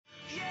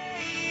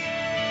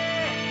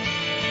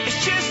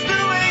it's just the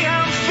way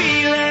I'm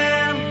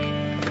feeling.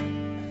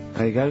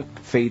 There you go,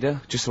 Feeder,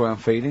 just the way I'm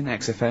feeling,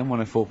 XFM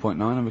 104.9,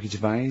 I'm Ricky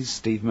Gervais,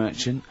 Steve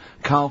Merchant,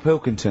 Carl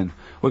Pilkington.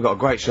 We've got a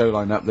great show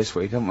lined up this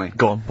week, haven't we?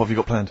 Go on, what have you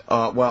got planned?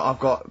 Well, I've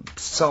got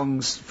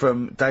songs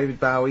from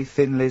David Bowie,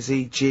 Thin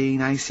Lizzy,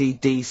 Gene,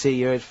 AC/DC,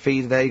 you heard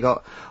Feeder there, you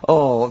got,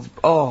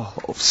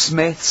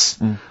 Smiths,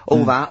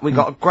 all that. We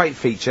got a great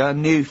feature, a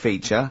new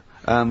feature.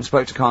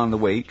 Spoke to Carl in the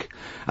week,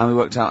 and we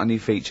worked out a new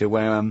feature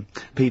where,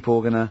 people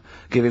are gonna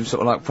give him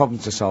sort of like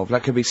problems to solve.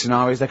 That could be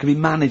scenarios, there could be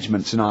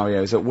management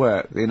scenarios at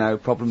work, you know,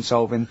 problem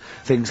solving,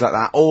 things like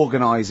that,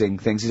 organising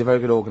things. He's a very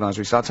good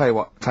organiser, so I'll tell you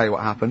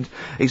what happened.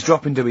 He's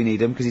dropping Do We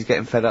Need Him, because he's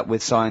getting fed up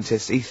with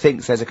scientists. He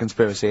thinks there's a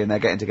conspiracy and they're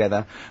getting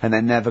together, and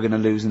they're never gonna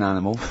lose an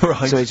animal.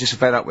 Right. So he's just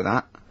fed up with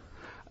that.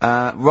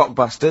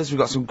 Rockbusters, we've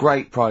got some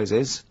great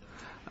prizes.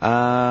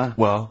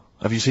 Well,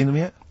 have you seen them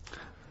yet?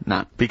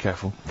 No. Be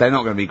careful. They're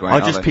not gonna be great, I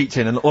are just they? peeked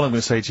in, and all I'm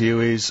going to say to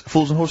you is,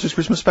 Fools and Horses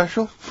Christmas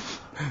Special?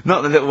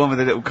 Not the little one with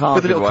the little car.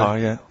 With the little car,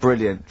 yeah.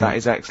 Brilliant. That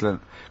is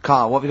excellent.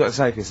 Carl, what have you got to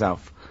say for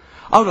yourself?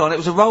 Hold on, it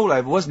was a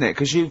rollover, wasn't it?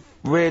 Because you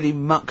really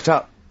mucked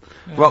up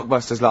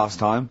Rockbusters last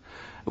time.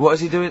 What was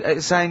he doing? It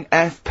was saying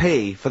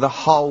FP for the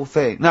whole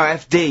thing. No,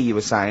 FD you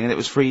were saying, and it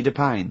was Frida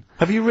Payne.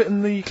 Have you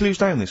written the clues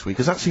down this week?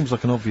 Because that seems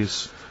like an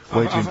obvious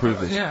way to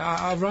improve this. Yeah,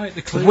 I write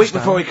the clues The week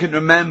down. before he couldn't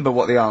remember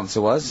what the answer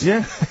was.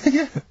 Yeah,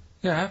 yeah.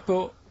 Yeah,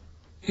 but,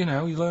 you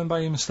know, you learn by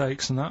your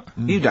mistakes and that.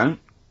 You don't.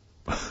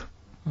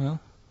 Well.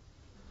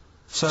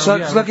 So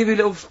Shall I give you a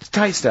little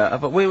taster?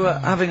 But we were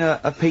having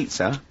a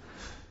pizza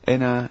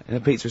in a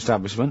pizza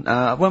establishment.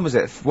 When was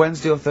it?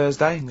 Wednesday or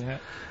Thursday? Yeah.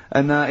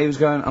 And he was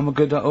going, I'm a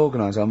good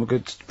organiser, I'm a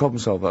good problem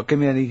solver. Give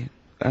me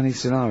any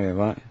scenario,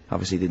 right?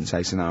 Obviously he didn't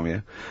say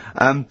scenario.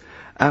 And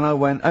I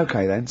went,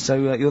 okay then, so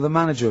you're the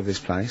manager of this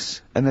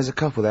place, and there's a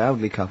couple there,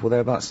 elderly couple, they're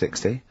about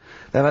 60.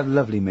 They've had a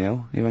lovely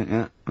meal. He went,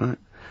 yeah, right.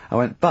 I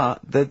went, but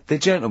the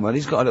gentleman,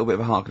 he's got a little bit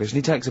of a heart condition,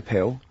 he takes a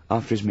pill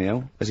after his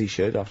meal, as he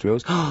should, after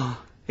meals.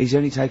 He's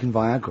only taken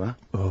Viagra.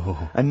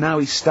 Oh. And now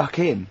he's stuck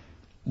in.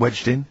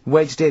 Wedged in?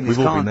 Wedged in. We've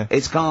all been there.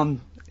 It's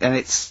gone, and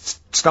it's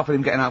stopping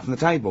him getting out from the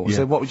table. Yeah.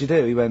 So what would you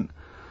do? He went,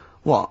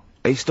 what?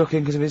 He's stuck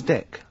in because of his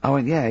dick? I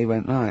went, yeah. He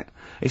went, right.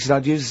 He said,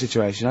 I'd use the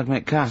situation, I'd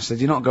make cash. I said,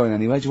 you're not going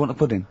anywhere, do you want a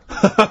pudding?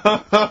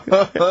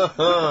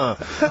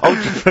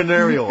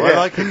 Entrepreneurial, I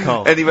like it,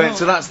 Carl. And he went,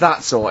 so that's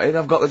that sorted,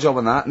 I've got the job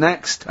on that.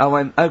 Next, I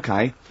went,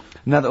 okay.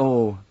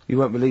 You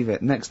won't believe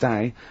it. Next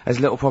day, there's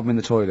a little problem in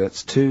the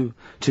toilets. Two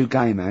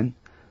gay men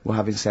were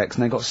having sex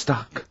and they got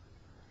stuck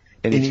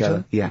in each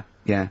other. Yeah,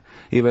 yeah.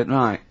 He went,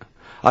 right.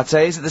 I'd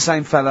say, is it the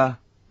same fella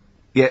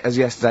as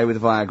yesterday with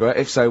the Viagra?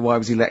 If so, why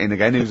was he let in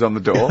again? He was on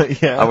the door.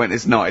 Yeah. I went,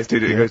 it's not, it's too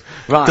different. He goes,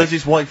 right. Does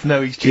his wife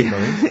know he's cheating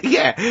on him?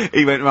 Yeah.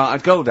 He went, right,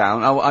 I'd go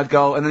down, I'd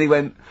go, and then he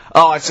went,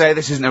 I'd say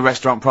this isn't a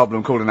restaurant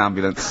problem, call an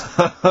ambulance.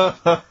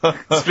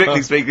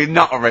 Strictly speaking,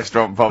 not a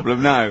restaurant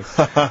problem, no.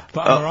 But am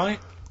I right?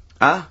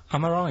 Huh?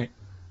 Am I right?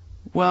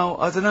 Well,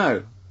 I don't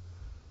know.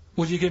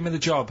 Would you give me the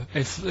job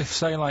if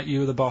say, like,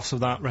 you were the boss of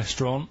that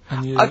restaurant,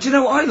 and you... Do you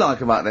know what I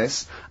like about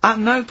this? At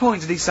no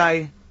point did he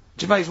say,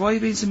 Gervais, why are you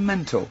being so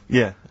mental?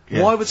 Yeah.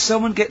 Yeah. Why would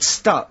someone get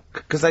stuck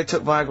because they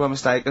took Viagra by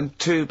mistake, and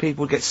two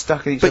people would get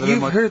stuck in each other? But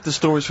you've heard the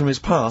stories from his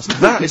past.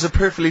 That is a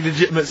perfectly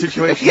legitimate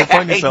situation to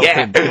find yourself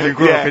in if you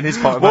grew up in his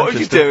part of What would you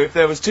Manchester. do if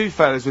there was two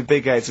fellas with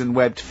big heads and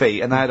webbed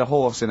feet, and they had a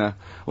horse in a...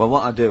 Well,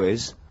 what I'd do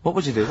is... What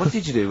would you do? What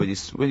did you do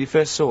when you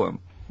first saw them?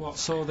 What,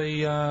 saw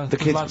the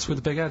kids- lads with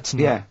the big heads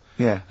and Yeah,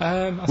 yeah.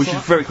 that? We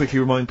should very quickly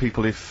remind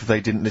people, if they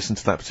didn't listen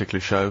to that particular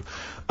show,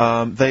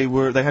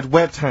 they had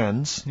webbed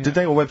hands. Yeah. Did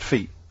they, or webbed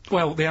feet?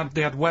 Well, they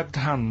had webbed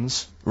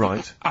hands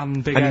Right.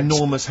 and big And heads.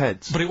 enormous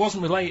heads. But it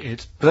wasn't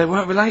related. But they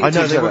weren't related I know,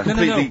 to each they were other.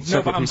 completely No,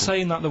 separate but I'm people.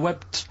 saying that the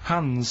webbed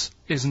hands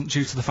isn't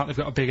due to the fact they've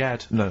got a big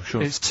head. No,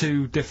 sure. It's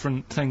two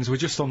different things. We're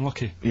just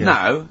unlucky. Yeah.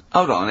 No,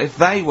 hold on. If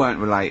they weren't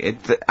related,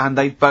 and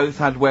they both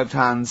had webbed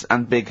hands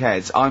and big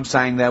heads, I'm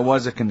saying there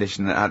was a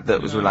condition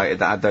that was related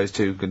that had those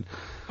two.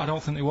 I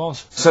don't think it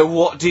was. So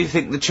what do you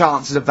think the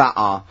chances of that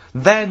are?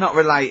 They're not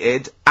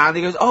related, and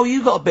he goes, oh,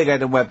 you got a big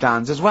head and webbed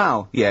hands as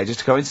well. Yeah,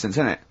 just a coincidence,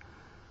 isn't it?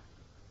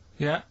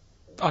 Yeah.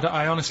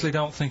 I honestly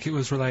don't think it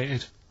was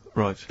related.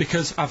 Right.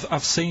 Because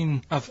I've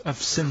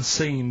since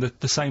seen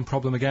the same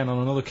problem again on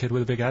another kid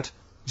with a big head.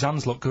 His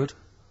hands look good.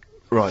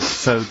 Right.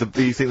 So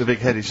you think the big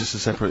head is just a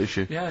separate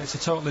issue? Yeah, it's a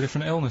totally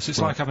different illness.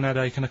 It's like having a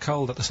headache and a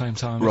cold at the same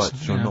time. Right.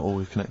 It's, So you know. not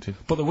always connected.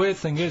 But the weird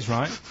thing is,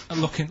 right,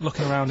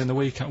 looking around in the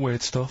week at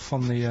weird stuff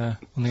on the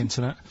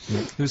internet,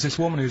 there was this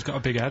woman who's got a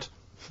big head,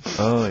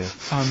 Oh yeah.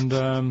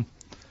 and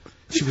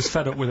she was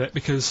fed up with it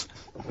because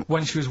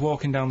when she was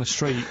walking down the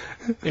street,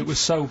 it was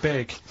so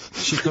big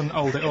she couldn't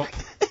hold it up.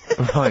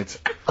 Right.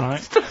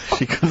 Right?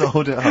 She couldn't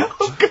hold it up.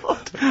 Oh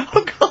God!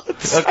 Oh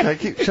God!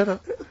 Okay, shut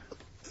up.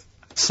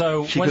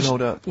 So She when couldn't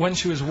hold it up. when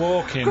she was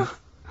walking,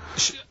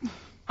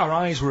 her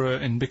eyes were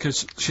hurting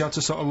because she had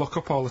to sort of look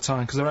up all the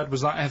time because her head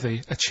was that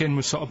heavy. Her chin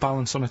was sort of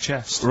balanced on her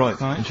chest. Right.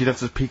 And she'd have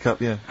to peek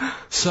up, yeah.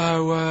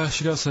 So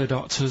she goes to the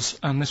doctors,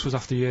 and this was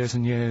after years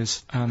and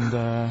years,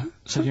 and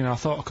said, you know, I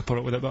thought I could put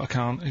up with it, but I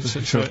can't. It's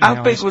hurting How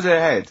my big eyes. was her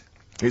head?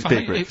 It's I big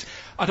think brick.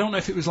 I don't know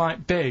if it was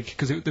like big,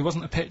 because there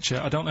wasn't a picture.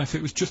 I don't know if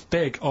it was just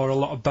big or a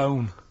lot of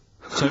bone.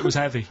 So it was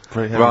heavy.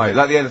 Very heavy. Right,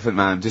 like the Elephant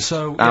Man, just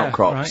So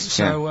outcrops.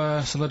 yeah,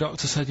 right. So so the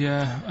doctor said,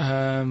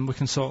 we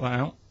can sort that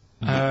out.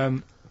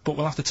 But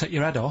we'll have to take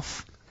your head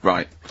off.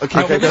 Right.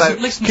 Okay, No, but so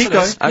listen keep to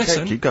going. this. Okay,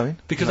 Listen, keep going.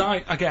 Because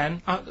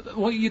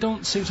what you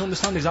don't seem to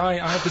understand is I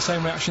have the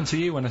same reaction to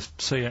you when I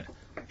see it.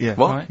 Yeah.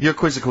 What? Right. You're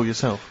quizzical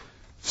yourself.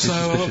 So I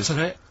suspicious. looked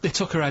at it, they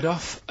took her head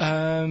off,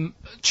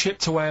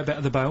 chipped away a bit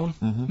of the bone,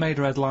 made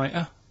her head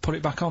lighter, put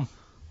it back on.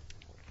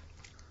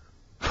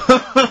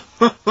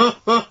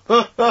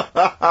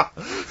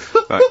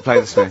 Right, play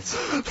the Smiths.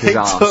 This They is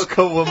Ask. took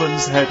a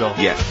woman's head off.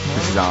 Yeah,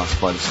 this is Ask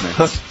by the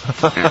Smiths.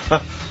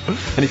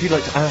 And if you'd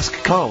like to ask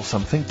Carl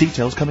something,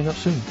 details coming up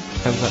soon.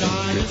 How's that?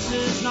 Shyness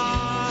is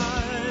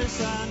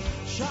nice and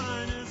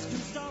shyness can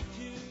stop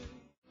you.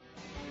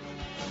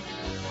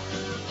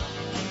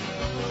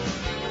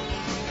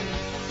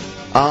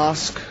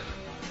 Ask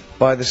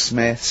by the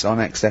Smiths on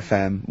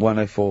XFM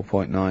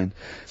 104.9.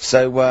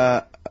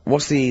 So,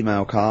 what's the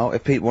email, Carl?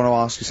 If people want to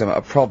ask you something,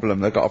 a problem,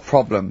 they've got a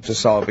problem to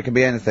solve. It can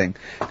be anything.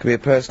 It could be a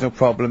personal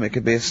problem. It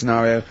could be a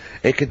scenario.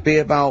 It could be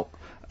about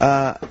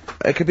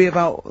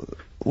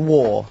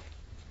war.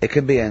 It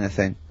could be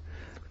anything.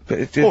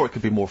 But Or it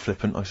could be more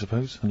flippant, I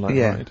suppose, and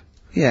light-hearted.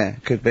 yeah,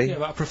 it could be. Yeah,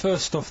 but I prefer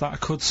stuff that I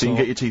could So you sort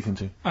can get your teeth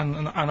into.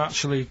 and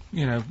actually,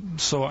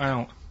 sort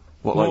out.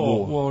 What, like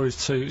war? War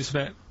is too. It's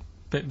a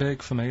bit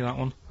big for me, that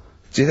one.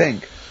 Do you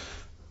think?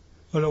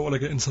 I don't want to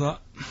get into that.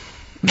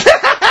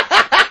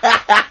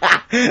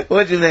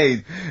 What do you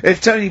mean?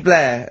 If Tony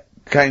Blair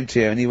came to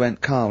you and he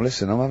went, Carl,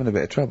 listen, I'm having a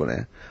bit of trouble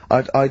here.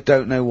 I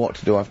don't know what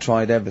to do. I've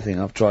tried everything.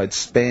 I've tried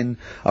spin.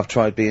 I've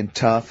tried being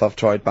tough. I've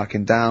tried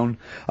backing down.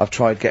 I've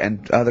tried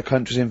getting other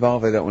countries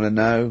involved. They don't want to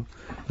know.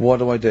 What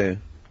do I do?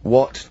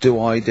 What do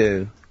I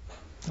do?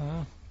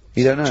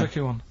 You don't know?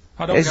 Tricky one.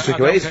 I don't It is a get,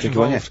 tricky I one. don't It is a get tricky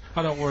one, involved.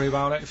 I don't worry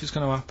about it. If it's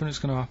going to happen, it's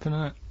going to happen,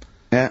 innit?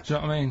 Yeah. Do you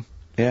know what I mean?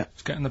 Yeah.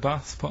 Just get in the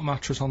bath, put a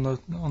mattress on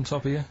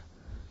top of you.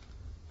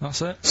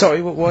 That's it.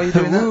 Sorry, why are you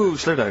doing that? Ooh,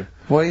 slow down.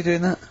 Why are you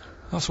doing that?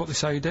 That's what they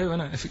say you do,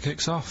 innit? If it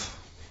kicks off.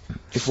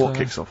 If what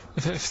kicks off?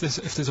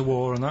 If there's a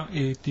war and that,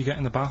 you get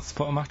in the bath,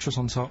 put a mattress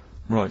on top.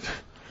 Right.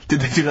 Did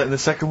they do that in the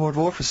Second World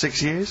War for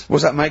 6 years?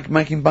 Was that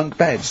making bunk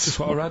That's beds? just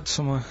what I read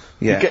somewhere.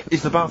 Yeah.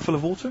 Is the bath full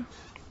of water?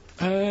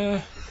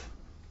 No.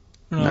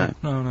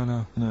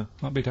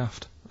 That'd be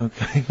daft.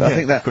 Okay. But I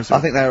think of course I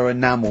think they were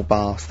enamel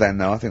baths then,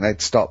 though. I think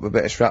they'd stop a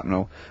bit of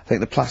shrapnel. I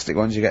think the plastic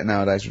ones you get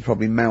nowadays would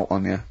probably melt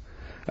on you.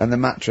 And the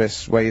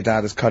mattress, where your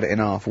dad has cut it in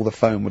half, all the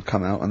foam would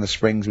come out and the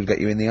springs would get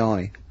you in the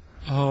eye.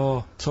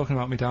 Oh, talking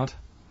about my dad.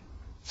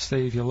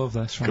 Steve, you'll love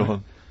this, right?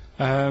 Go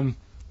on.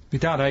 My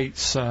dad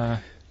hates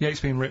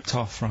being ripped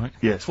off, right?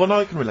 Yes. Well, no,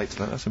 I can relate to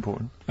that. That's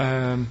important.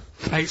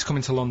 Hates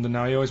coming to London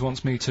now. He always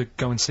wants me to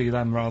go and see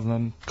them rather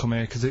than come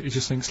here, because he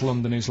just thinks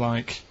London is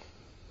like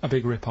a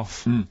big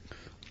rip-off.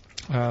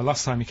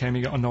 Last time he came,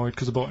 he got annoyed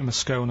because I bought him a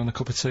scone and a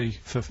cup of tea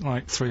for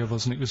like 3 of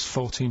us, and it was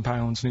 £14,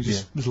 and he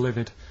just was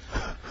livid.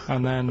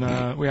 And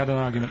then we had an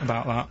argument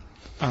about that,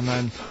 and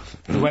then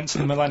we went to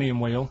the Millennium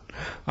Wheel,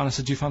 and I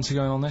said, do you fancy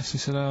going on this? He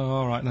said, oh,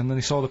 alright. And then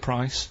he saw the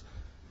price,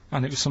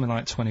 and it was something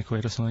like 20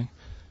 quid or something.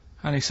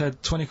 And he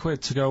said, 20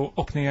 quid to go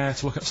up in the air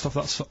to look at stuff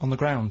that's on the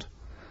ground.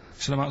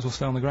 He said, I might as well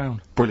stay on the ground.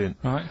 Brilliant.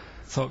 Right?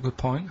 Thought, good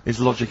point. His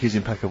logic is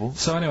impeccable.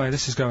 So anyway,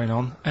 this is going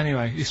on.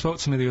 Anyway, he spoke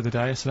to me the other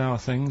day. I said, how are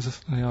things?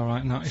 Are they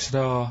alright? And that. He said,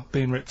 oh,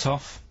 being ripped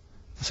off.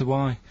 I said,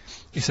 why?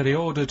 He said he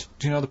ordered,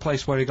 do you know the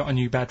place where he got a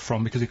new bed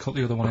from because he cut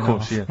the other one in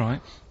half? Yeah.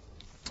 Right?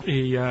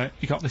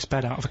 He got this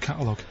bed out of a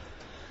catalogue.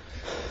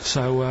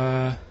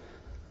 So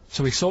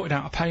he sorted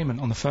out a payment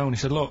on the phone. He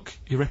said, look,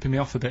 you're ripping me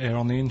off a bit here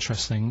on the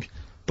interest thing,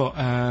 but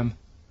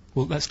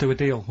well, let's do a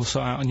deal. We'll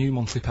sort out a new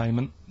monthly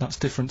payment that's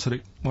different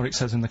to what it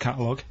says in the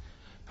catalogue.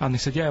 And he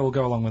said, yeah, we'll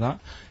go along with that.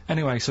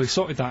 Anyway, so he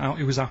sorted that out.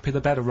 He was happy.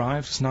 The bed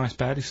arrived. It's a nice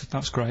bed. He said,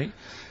 that's great.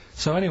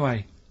 So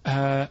anyway,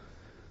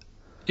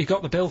 he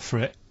got the bill for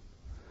it,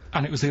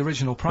 and it was the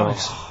original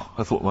price. Oh,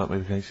 I thought it might be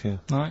the case, yeah.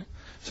 Right?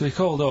 So he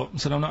called up and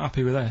said, I'm not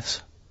happy with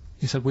this.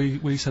 He said,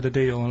 we said a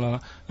deal. And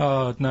like,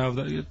 oh, no,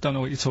 don't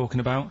know what you're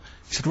talking about.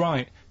 He said,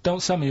 right,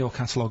 don't send me your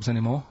catalogues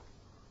anymore.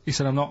 He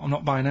said, I'm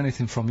not buying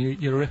anything from you.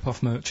 You're a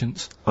rip-off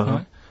merchant.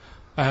 Right?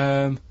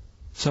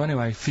 So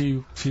anyway,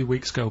 few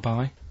weeks go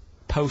by.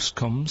 Post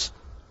comes.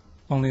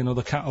 Only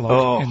another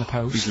catalogue in the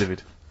post. He's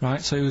livid.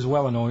 Right? So he was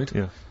well annoyed.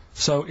 Yeah.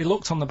 So he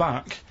looked on the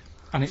back,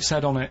 and it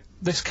said on it,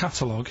 this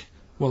catalogue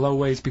will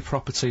always be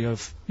property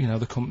of,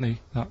 the company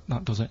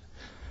that does it.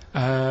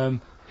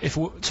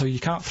 So you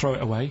can't throw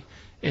it away.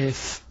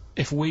 If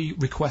we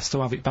request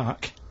to have it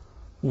back,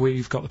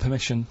 we've got the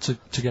permission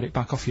to get it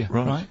back off you.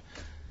 Right?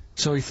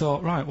 So he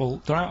thought, right,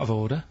 well, they're out of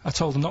order. I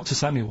told them not to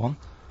send me one,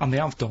 and they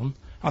have done,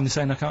 and they're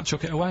saying I can't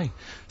chuck it away.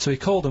 So he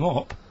called them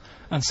up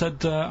and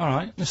said,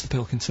 alright, Mr.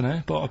 Pilkington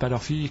here, bought a bed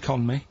off you, you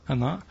conned me,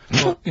 and that.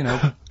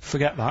 But,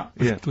 forget that.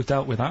 We've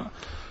dealt with that.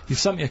 You've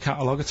sent me a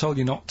catalogue, I told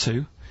you not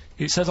to.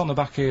 It says on the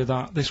back here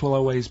that this will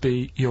always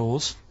be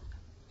yours.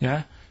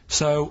 Yeah?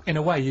 So, in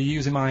a way, you're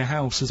using my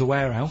house as a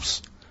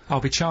warehouse, I'll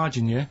be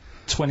charging you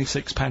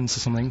 26 pence or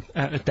something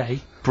a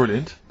day.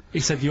 Brilliant. He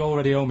said, you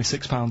already owe me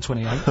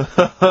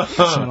 £6.28.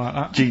 Something like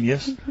that.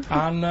 Genius.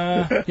 And,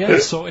 yeah,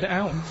 sorted it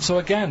out. So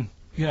again,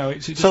 you know,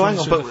 it's just... So hang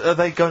on, but are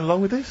they going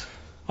along with this?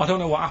 I don't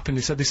know what happened.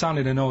 He said they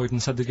sounded annoyed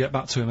and said they'd get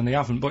back to him, and they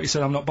haven't. But he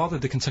said, I'm not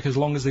bothered. They can take as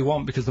long as they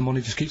want because the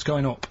money just keeps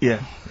going up. Yeah.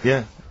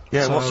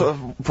 So- What sort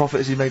of profit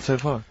has he made so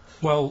far?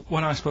 Well,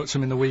 when I spoke to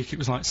him in the week, it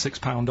was like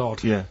 £6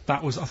 odd. Yeah. I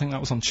think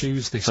that was on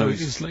Tuesday. So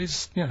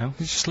he's you know,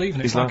 he's just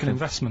leaving it. It's he's like laughing. an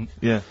investment.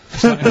 Yeah.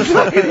 It's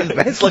like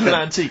It's like an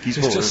antique. He's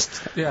it's bought.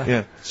 just,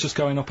 Yeah. it's just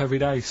going up every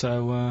day.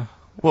 So,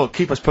 Well,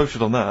 keep us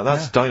posted on that.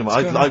 That's Yeah,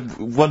 dynamite. it's I,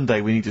 going one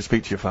day we need to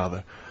speak to your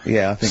father.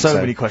 Yeah, I think so.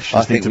 So many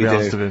questions I think need to be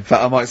we asked do. of him. In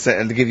fact, I might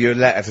set and give you a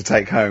letter to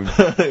take home.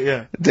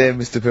 Yeah. Dear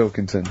Mr.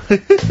 Pilkington,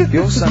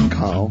 your son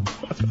Carl.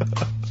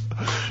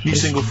 New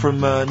single from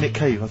Nick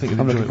Cave. I think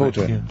you'll I'm enjoy looking forward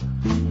to it.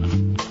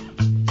 Yeah.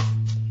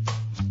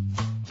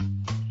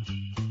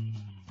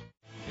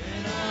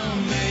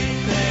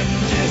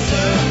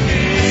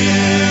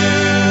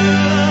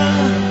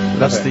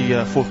 That's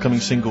the forthcoming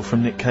single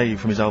from Nick Cave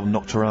from his album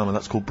Nocturama.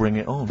 That's called Bring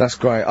It On. That's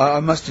great. I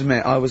must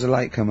admit, I was a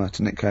latecomer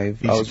to Nick Cave.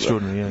 He's I was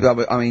extraordinary,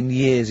 yeah. I mean,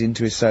 years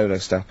into his solo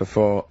stuff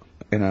before,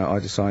 you know, I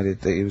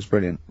decided that he was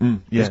brilliant. Yeah,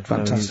 He's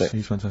fantastic.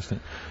 He's fantastic.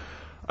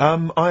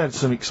 I had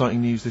some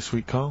exciting news this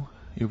week, Carl.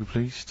 You'll be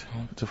pleased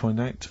to find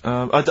out.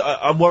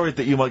 I'm worried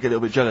that you might get a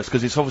little bit jealous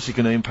because it's obviously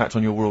going to impact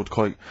on your world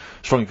quite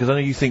strongly. Because I know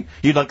you think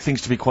you'd like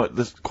things to be quite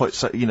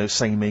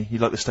samey. You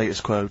like the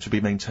status quo to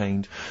be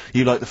maintained.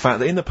 You like the fact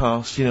that in the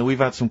past, you know, we've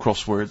had some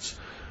crosswords.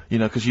 You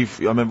know, because I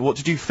remember. What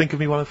did you think of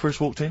me when I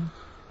first walked in?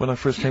 When I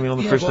first came in on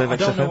the first day of XFM? I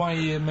don't know why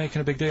you're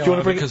making a big deal. Do you wanna out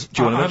of bring it, it- because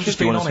do you wanna I'm mention it? just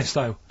Do you being wanna honest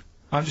though.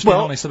 I'm just Well-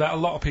 being honest about a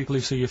lot of people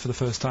who see you for the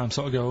first time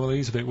sort of go, well,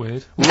 he's a bit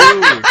weird.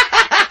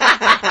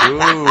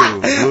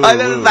 I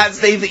love that,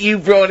 Steve, that you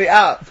brought it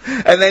up,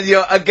 and then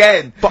you're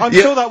again. But I'm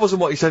sure that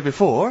wasn't what he said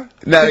before.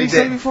 No, did he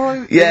say did. before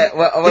I... Yeah,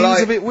 well,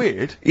 he's a bit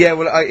weird. Yeah,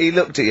 well, he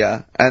looked at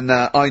you, and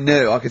I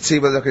knew, I could see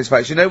by the look on his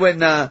face. You know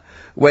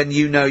when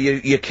you know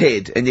your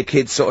kid, and your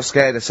kid's sort of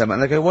scared of something,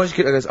 and they go, why's your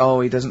kid? And he goes, oh,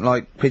 he doesn't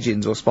like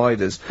pigeons or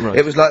spiders. Right.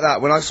 It was like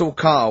that. When I saw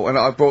Carl, and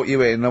I brought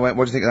you in, and I went,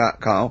 what do you think of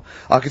that, Carl?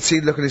 I could see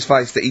the look on his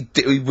face that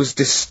he was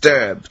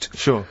disturbed.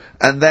 Sure.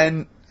 And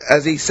then,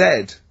 as he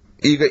said,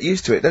 you get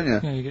used to it, don't you?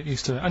 Yeah, you get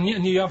used to it. And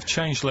you have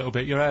changed a little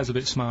bit. Your hair's a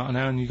bit smarter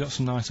now, and you've got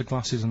some nicer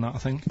glasses and that, I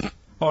think.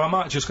 Or I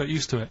might just got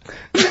used to it.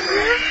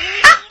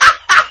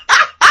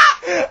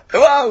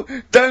 Whoa!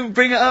 Don't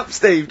bring it up,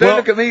 Steve. Don't Well-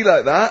 look at me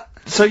like that.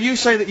 So you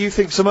say that you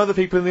think some other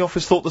people in the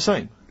office thought the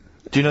same?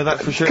 Do you know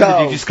that for sure? Carl.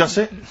 Did you discuss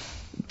it?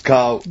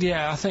 Carl.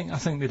 Yeah, I think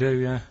they do,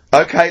 yeah.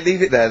 Okay,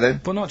 leave it there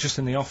then. But not just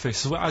in the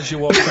office, as you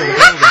walk through the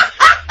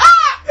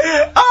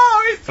building.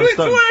 Oh, it's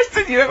done. worse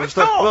than you ever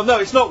thought. Well, no,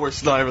 it's not worse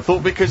than I ever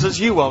thought, because as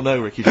you well know,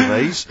 Ricky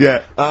Gervais,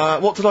 Yeah.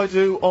 what did I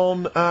do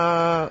on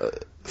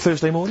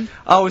Thursday morning?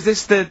 Oh, is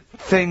this the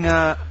thing,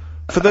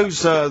 For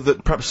those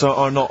that perhaps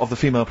are not of the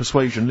female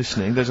persuasion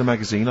listening, there's a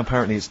magazine.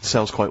 Apparently it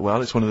sells quite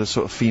well. It's one of the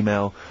sort of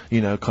female,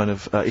 you know, kind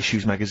of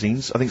issues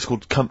magazines. I think it's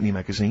called Company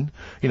Magazine.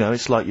 You know,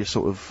 it's like your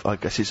sort of, I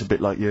guess it's a bit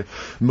like your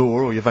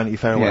Moore or your Vanity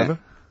Fair or Yeah. whatever.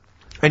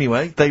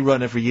 Anyway, they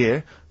run every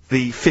year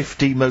the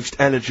 50 most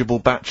eligible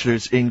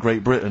bachelors in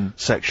Great Britain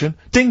section.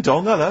 Ding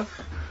dong, hello.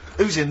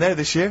 Who's in there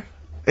this year?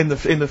 In the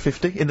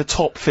 50, in the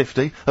top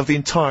 50 of the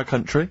entire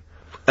country.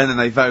 and then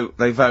they vote,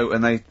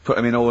 and they put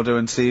them in order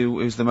and see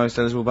who's the most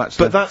eligible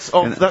bachelor. But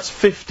that's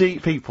 50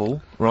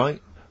 people,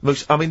 right?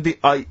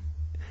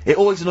 It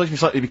always annoys me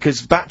slightly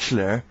because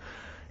bachelor,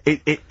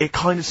 it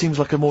kind of seems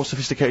like a more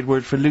sophisticated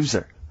word for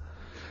loser.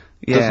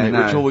 Doesn't it?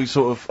 no. Which always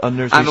sort of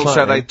unnerves me And also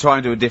slightly. they try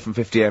and do a different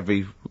 50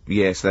 every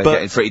year, so they're But-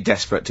 getting pretty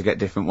desperate to get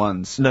different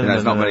ones. No, You know, no,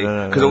 it's not no, really, no,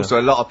 no, because no, also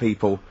a lot of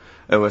people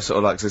who are sort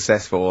of like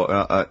successful,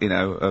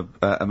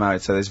 are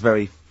married, so there's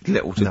very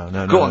little to...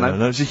 No, Go on then.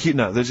 there's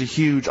a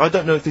huge, I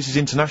don't know if this is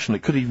international,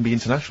 it could even be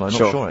international, I'm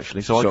Sure. not sure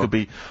actually, so I Sure. could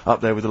be up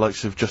there with the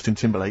likes of Justin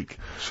Timberlake,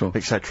 Sure.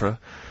 etc.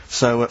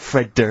 So,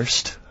 Fred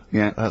Durst,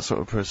 Yeah. that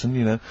sort of person,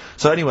 you know.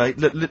 So anyway,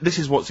 this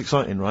is what's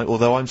exciting, right?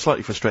 Although I'm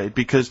slightly frustrated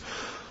because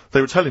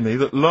they were telling me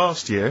that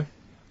last year,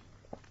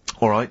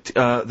 alright,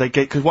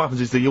 because what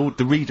happens is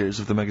the readers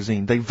of the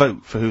magazine, they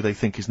vote for who they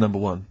think is number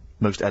one,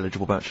 most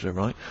eligible bachelor,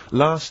 right?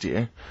 Last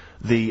year,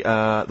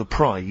 the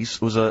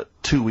prize was a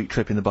 2-week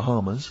trip in the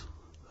Bahamas,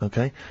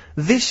 okay?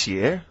 This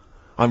year,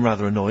 I'm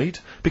rather annoyed,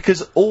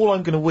 because all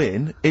I'm gonna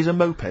win is a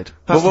moped.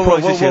 That's the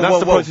prize this year, that's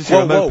the prize this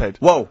year, a moped.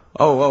 Whoa,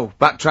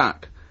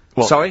 backtrack.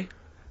 What? Sorry?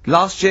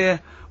 Last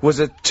year was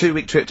a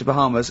 2-week trip to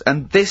Bahamas,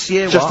 and this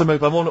year Just what? a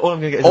moped, all I'm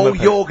gonna get is a All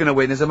moped. you're gonna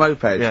win is a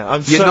moped. Yeah,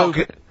 I'm You're so-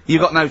 not you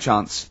got no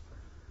chance.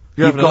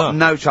 You're You've having got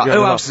enough. no chance. You're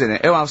Who having else is in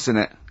it? Who else is in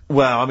it?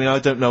 Well, I mean, I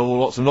don't know,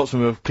 lots of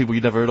them are people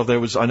you'd never heard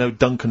of. I know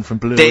Duncan from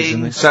Blue is in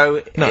Ding. this.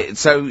 So, No.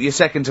 so you're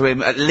second to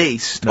him at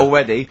least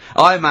already.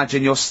 I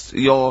imagine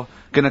you're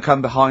gonna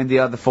come behind the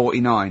other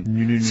 49.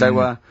 No, So,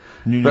 no,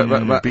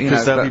 no, but, you because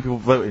know, there'll but- be people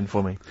voting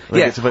for me. They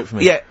yeah, get to vote for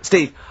me. yeah,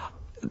 Steve.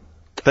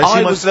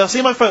 They'll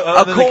see my photo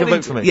and then they can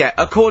vote for me. Yeah,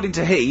 according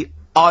to he,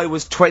 I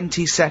was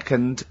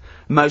 22nd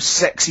most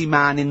sexy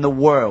man in the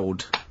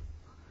world.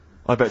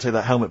 I better take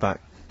that helmet back.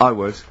 I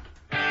would.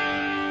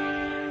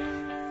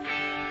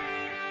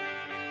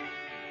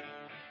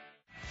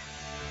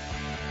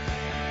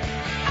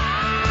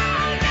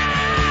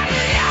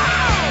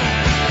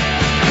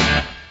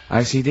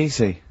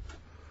 AC/DC.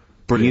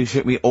 Brilliant. You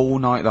shook me all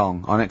night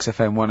long on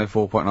XFM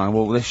 104.9.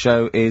 Well, this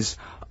show is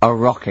a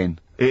rockin'.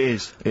 It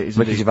is. It is.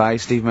 Ricky indeed. Gervais,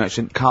 Steve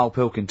Merchant, Carl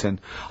Pilkington.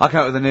 I came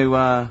up with a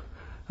new,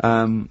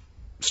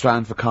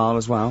 strand for Carl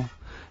as well.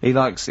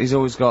 He's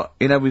always got,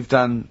 we've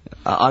done,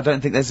 I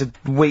don't think there's a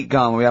week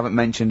gone where we haven't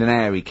mentioned an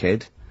hairy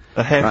kid.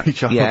 A hairy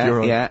child, Yeah, you're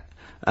right. yeah.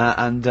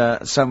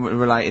 And some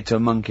related to a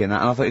monkey and that.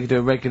 And I thought you could do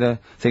a regular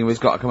thing where he's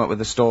got to come up with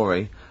a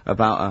story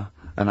about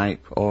an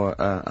ape or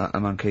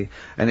a monkey.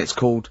 And it's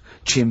called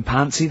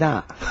Chimpanzee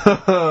That.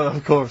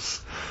 Of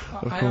course.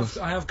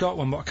 I have got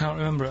one, but I can't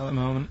remember it at the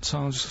moment, so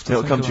I'll just have to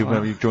It'll think come to you about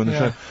whenever you join the Yeah.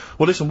 show.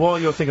 Well, listen, while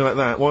you're thinking about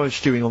that, while you're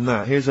stewing on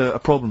that, here's a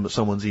problem that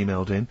someone's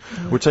emailed in.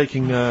 We're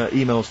taking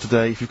emails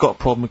today. If you've got a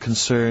problem, a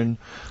concern,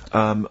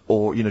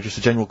 or, just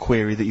a general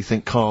query that you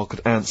think Carl could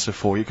answer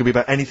for you. It could be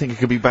about anything. It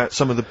could be about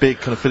some of the big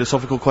kind of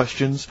philosophical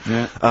questions.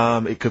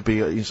 Yeah. It could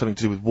be something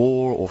to do with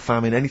war or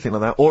famine, anything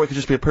like that. Or it could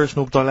just be a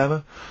personal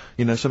dilemma,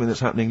 something that's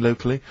happening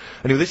locally.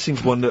 Anyway, this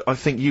seems one that I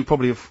think you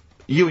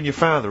and your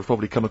father have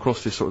probably come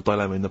across this sort of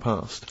dilemma in the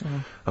past.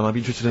 And I'd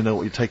be interested to know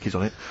what your take is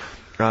on it.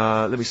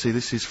 Let me see,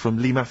 this is from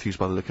Lee Matthews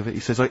by the look of it. He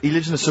says, he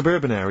lives in a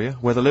suburban area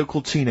where the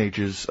local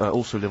teenagers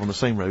also live on the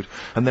same road,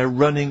 and they're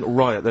running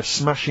riot. They're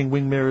smashing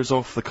wing mirrors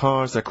off the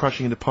cars, they're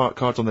crashing into parked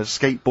cars on their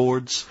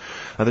skateboards,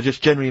 and they're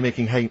just generally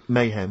making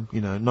mayhem,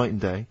 night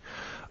and day.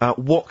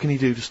 What can he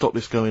do to stop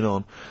this going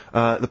on?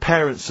 The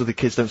parents of the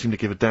kids don't seem to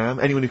give a damn.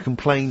 Anyone who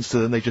complains to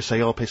them, they just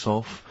say, "Oh, piss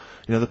off."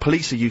 The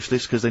police are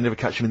useless because they never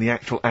catch them in the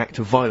actual act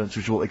of violence,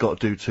 which is what they got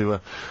to do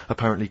to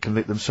apparently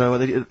convict them. So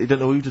they don't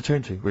know who to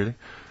turn to, really.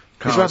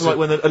 It's rather like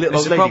when a little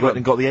old lady went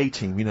and got the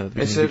A-team,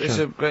 It's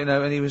a great,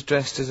 and he was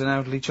dressed as an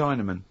elderly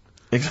Chinaman.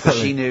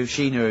 Exactly.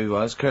 She knew who he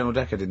was. Colonel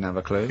Decker didn't have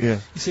a clue. Yeah.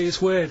 You see,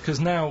 it's weird, because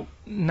now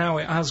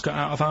it has got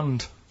out of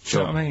hand. Do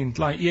you know what I mean?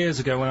 Like, years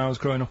ago when I was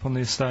growing up on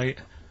the estate,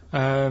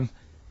 yeah,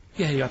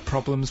 you had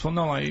problems, but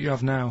not like you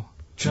have now.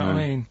 Do you know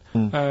what I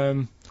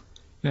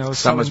mean?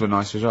 Summers were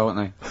nice as well,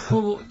 weren't they?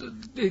 Well,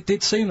 it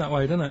did seem that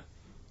way, didn't it?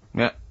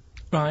 Yeah.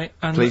 Right,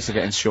 and Police are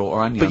getting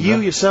shorter and younger. But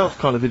you yourself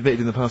kind of admitted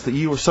in the past that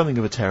you were something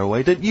of a tearaway.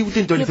 You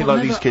didn't do anything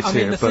like these kids I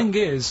mean, here, the thing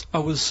is, I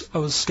was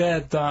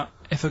scared that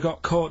if I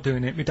got caught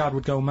doing it, my dad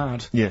would go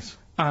mad. Yes.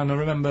 And I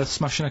remember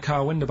smashing a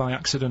car window by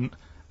accident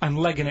and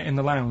legging it in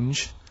the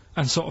lounge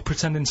and sort of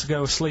pretending to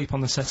go asleep on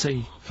the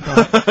settee.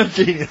 Right?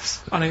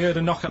 Genius. And I heard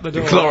a knock at the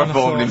door.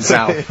 Chloroformed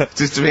himself,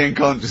 just to be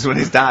unconscious when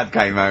his dad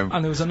came home.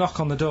 And there was a knock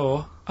on the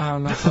door,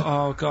 and I thought,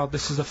 oh god,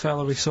 this is the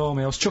fella who saw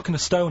me. I was chucking a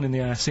stone in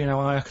the air, seeing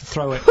how high I could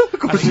throw it. Of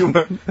course you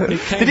were.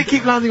 Did it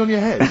keep landing on your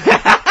head?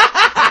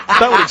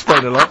 That would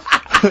explain a lot.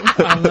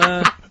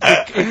 And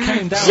it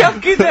came down.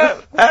 Chucking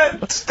a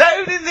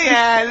stone in the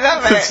air,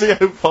 love To it! see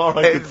how far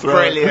I could It's throw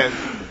brilliant.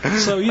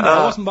 So,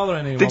 I wasn't bothering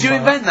anyone. Did you by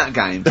invent that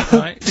game? that,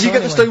 right? Did you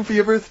get the stone for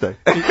your birthday?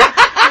 Go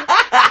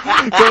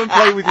and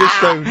play with your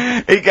stone.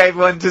 He gave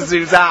one to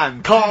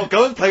Suzanne. Carl,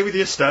 go and play with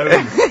your stone.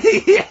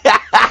 The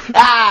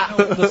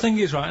thing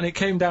is, right, and it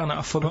came down at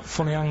a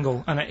funny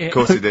angle, and Of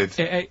course it did.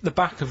 It ate the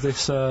back of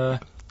this car,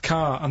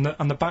 and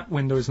the back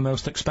window is the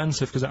most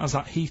expensive because it has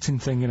that heating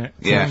thing in it.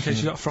 Yeah. In case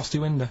you got a frosty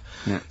window.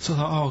 Yeah. So I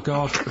thought, oh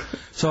god.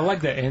 So I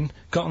legged it in,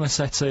 got on the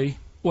settee,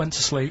 went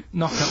to sleep,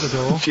 knocked at the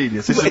door.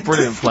 Genius. This is a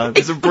brilliant plan.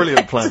 It's a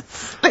brilliant plan.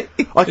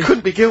 I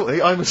couldn't be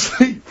guilty. I'm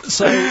asleep.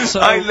 So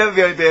I love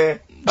the idea.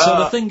 So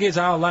the thing is,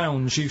 our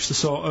lounge used to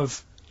sort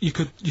of you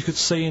could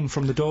see in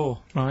from the door,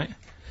 right?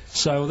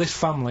 So this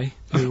family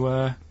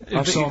who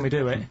saw me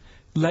do it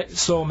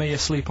saw me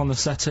asleep on the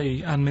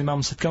settee, and my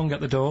mum said, "Go and get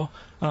the door,"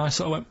 and I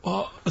sort of went,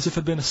 "What?" as if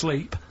I'd been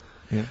asleep.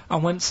 Yeah. I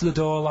went to the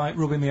door, like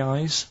rubbing my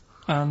eyes,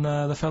 and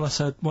the fella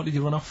said, "What did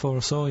you run off for? I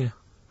saw you."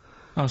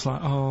 I was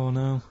like, "Oh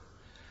no,"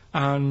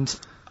 and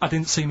I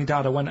didn't see my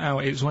dad. I went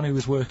out. It was when he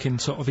was working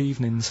sort of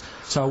evenings,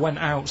 so I went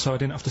out so I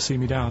didn't have to see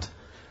my dad.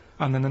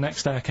 And then the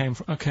next day I came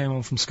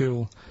home from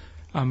school,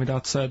 and my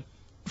dad said,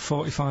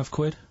 45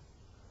 quid.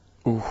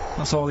 Ooh.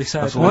 That's all he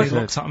said. That's all And he he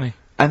said. looked at me.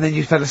 And then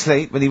you fell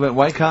asleep when he went,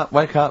 wake up,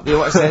 wake up. You know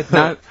what I said?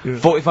 No,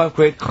 45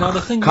 quid. Now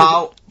the thing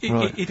Carl.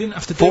 is, he didn't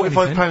have to do 45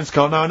 anything. pounds,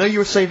 Carl. Now I know you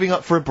were saving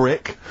up for a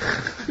brick,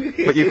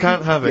 but you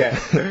can't have it.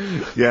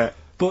 Yeah.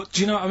 But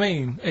do you know what I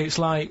mean? It's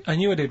like, I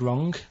knew I did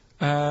wrong,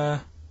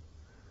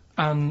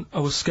 and I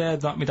was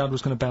scared that my dad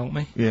was going to belt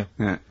me. Yeah.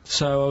 Yeah.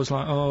 So I was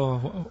like,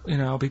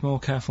 I'll be more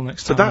careful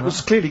next time. But that and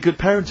was clearly good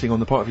parenting on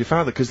the part of your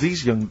father, because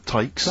these young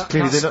tykes,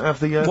 clearly they don't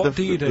have the what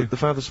do you do? the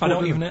father I support.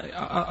 don't do even. they?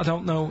 I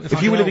don't know if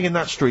If you were living in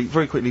that street,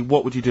 very quickly,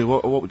 what would you do?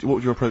 What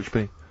would your approach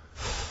be?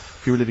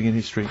 If you were living in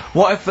his street.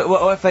 What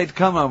if they'd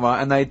come home,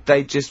 right, and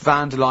they just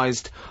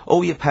vandalised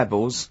all your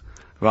pebbles,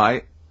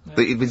 right,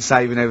 that you've been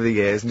saving over the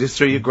years, and just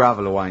threw your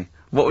gravel away?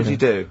 What would you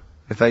do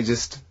if they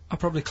just... I'd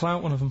probably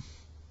clout one of them.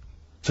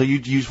 So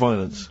you'd use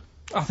violence.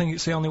 I think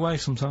it's the only way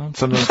sometimes.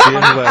 Sometimes the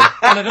only way.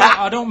 And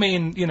I don't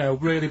mean, you know,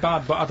 really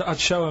bad, but I'd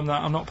show them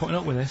that I'm not putting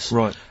up with this.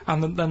 Right.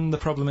 And then the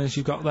problem is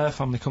you've got their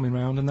family coming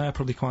round and they're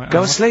probably quite...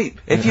 Go to sleep.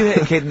 If you hit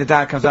a kid and the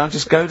dad comes down,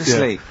 just go to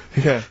sleep.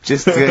 Yeah.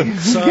 Just,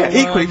 So,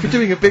 equally, if you're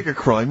doing a bigger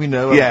crime, you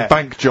know, a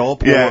bank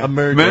job or a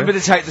murder. Remember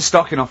to take the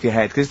stocking off your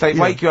head, because if they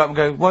wake you up and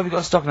go, why have you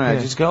got a stocking on your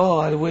head? Just go, oh,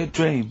 I had a weird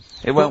dream.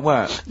 It won't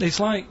work. It's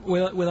like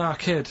with our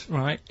kid,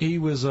 right? He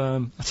was,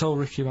 I told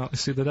Ricky about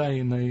this the other day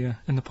in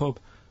the pub,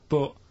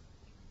 but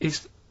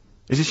it's...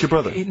 Is this your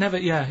brother? He never,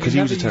 yeah. Because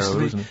he was a terror,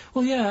 wasn't he?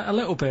 Well, yeah, a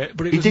little bit,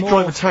 but it He was did more...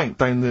 drive a tank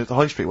down the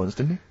high street once,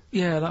 didn't he?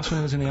 Yeah, that's when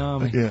he was in the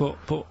army. Yeah.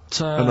 But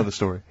Another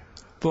story.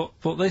 But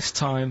this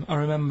time, I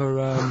remember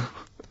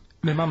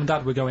my mum and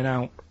dad were going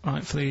out,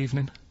 right, for the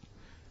evening,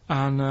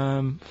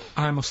 and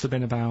I must have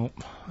been about,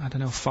 I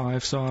don't know,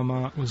 5, so our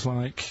Mark was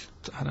like,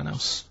 I don't know,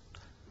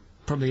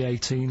 probably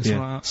 18,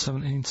 something like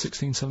that,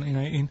 16, 17,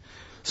 18.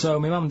 So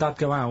my mum and dad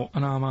go out,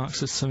 and our Mark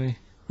says to me,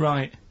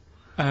 right,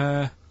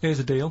 here's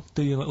a deal,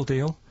 do your little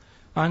deal.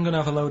 I'm going to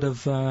have a load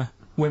of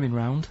women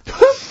round.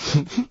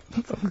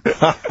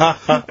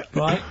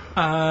 Right,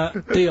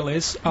 deal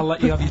is, I'll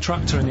let you have your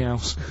tractor in the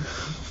house.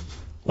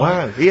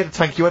 Wow, he had a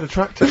tank, you had a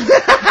tractor.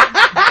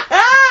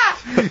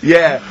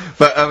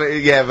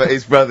 but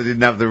his brother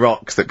didn't have the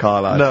rocks that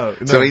Carl had. No.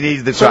 So he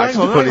needed the tractor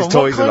to put his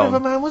toys what kind along.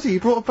 of a man was he? He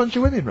brought a bunch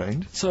of women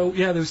round? So,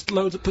 yeah, there was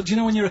loads of... But do you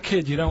know when you're a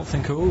kid, you don't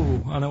think,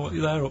 oh, I know what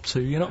they're up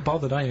to. You're not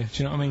bothered, are you? Do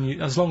you know what I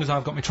mean? As long as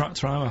I've got my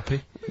tractor, I'm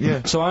happy.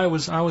 Yeah. So I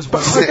was...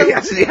 But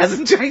he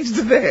hasn't changed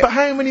a bit. But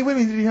how many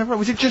women did he have round?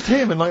 Was it just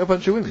him and, like, a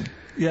bunch of women?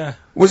 Yeah.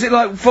 Was it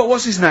like,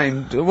 what's his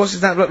name? What's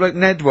his name? Like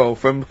Nedwell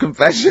from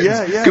Confessions?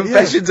 Yeah,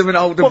 Confessions of an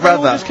Older They all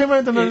Brother. just came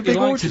round and had a He big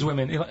liked orgy. his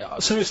women.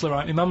 Seriously,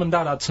 right, my mum and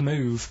dad had to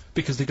move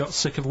because they got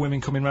sick of women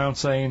coming round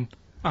saying,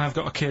 I've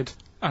got a kid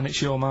and it's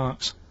your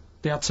Mark's.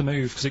 They had to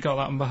move because it got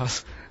that bad.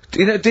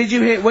 You know, did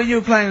you hear, when you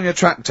were playing on your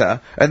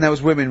tractor, and there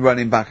was women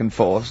running back and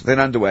forth, in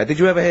underwear, did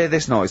you ever hear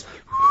this noise?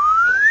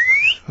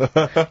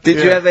 Did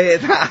you ever hear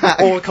that?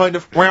 Or a kind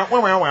of wow,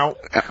 wow, wow, wow.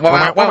 Wow,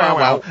 wow, wow,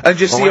 wow. And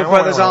just see your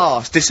brother's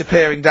arse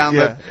disappearing down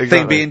the thing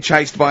exactly. being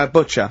chased by a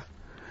butcher.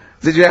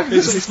 Did you ever?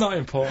 It's not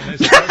important.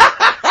 Is it? Is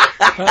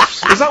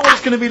that what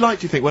it's going to be like,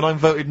 do you think, when I'm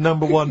voted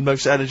 #1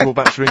 most eligible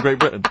bachelor in Great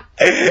Britain?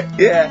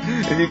 Yeah,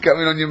 and you come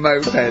in on your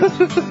moped. I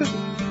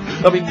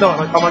mean, no,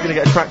 am I going to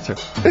get a tractor?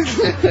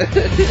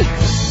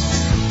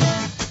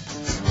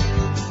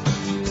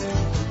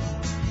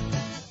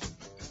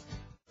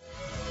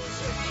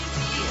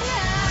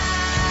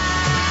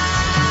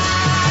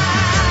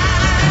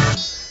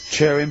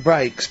 Cheering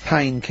brakes,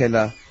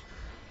 painkiller.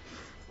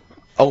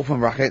 Open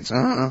brackets,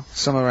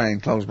 summer rain,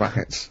 close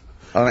brackets.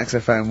 On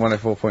XFM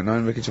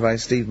 104.9, Ricky Gervais,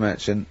 Steve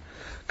Merchant,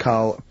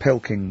 Carl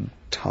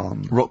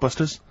Pilkington.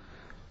 Rockbusters?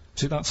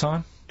 Is it that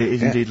time? It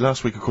is indeed.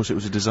 Last week, of course, it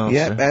was a disaster.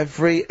 Yep,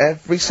 every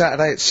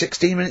Saturday at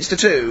 16 minutes to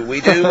 2,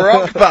 we do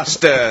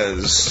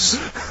Rockbusters!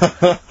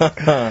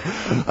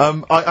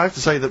 I have to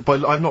say that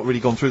I've not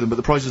really gone through them, but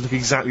the prizes look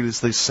exactly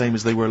the same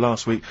as they were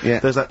last week. Yeah.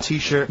 There's that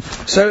T-shirt.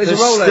 So it's a There's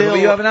rollover, still- but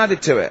you haven't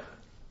added to it.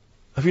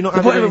 Have you not The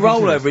added point of a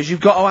anything to rollover this? is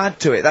you've got to add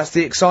to it, that's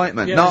the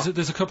excitement, Yeah, not...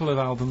 there's a couple of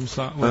albums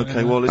that were...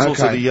 Okay, well, it's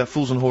also the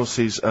Fools and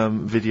Horses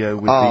video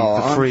with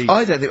the free...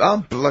 I don't think...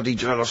 I'm bloody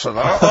jealous of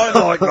that. I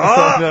like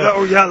that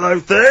little yellow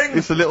thing!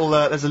 It's a little,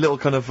 there's a little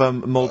kind of,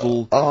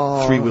 model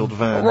three-wheeled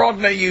van.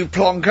 Rodney, you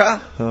plonker!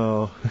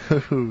 Oh,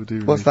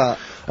 dear. What's that?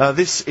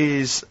 This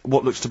is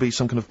what looks to be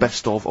some kind of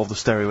best of the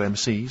stereo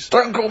MCs.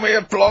 Don't call me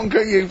a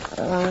plonker, you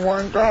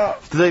wanker!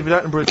 The David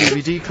Attenborough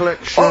DVD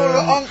collection. Oh,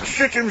 the Unc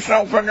shit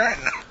himself again!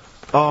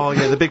 Oh,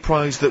 yeah, the big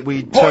prize that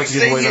we tried to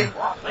give away.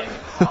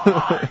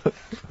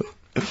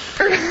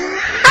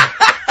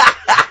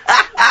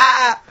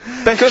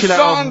 Best chill out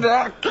album.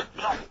 Cassandra!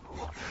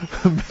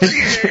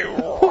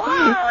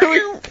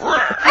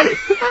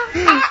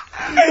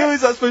 Who is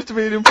that supposed to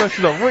be an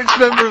impression of? Which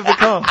member of the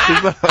cast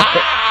is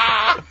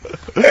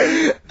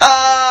that?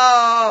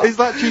 Oh! Is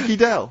that Cheeky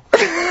Dell?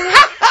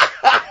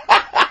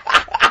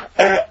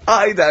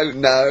 I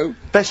don't know.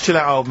 Best chill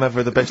out album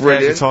ever, the best air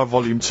Brilliant. guitar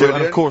volume 2,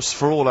 and of course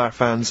for all our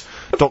fans,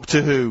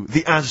 Doctor Who,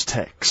 The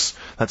Aztecs.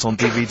 That's on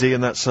DVD,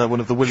 and that's one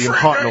of the William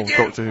Hartnell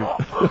Doctor Who.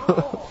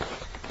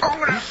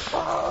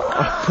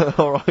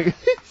 Alright.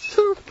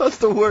 That's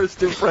the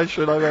worst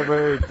impression I've ever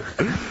heard.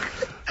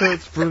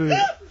 That's brilliant.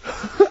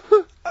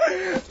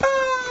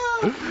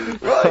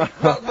 Right,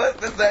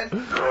 Rockbusters then.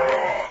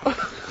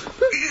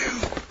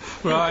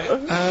 Right,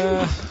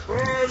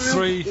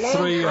 three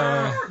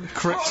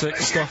cryptic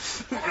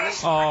stuff.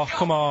 Oh,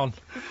 come on.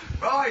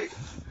 Right.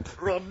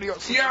 Rodney,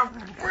 yeah,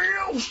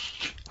 Bill.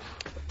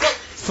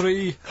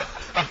 Three...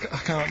 I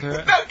can't do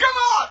it. No, come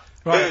on!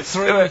 Right,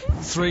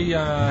 three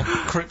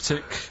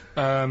cryptic,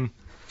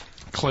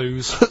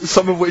 clues.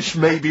 Some of which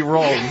may be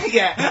wrong.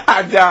 Yeah,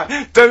 and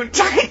don't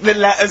take the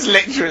letters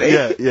literally.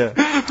 Yeah.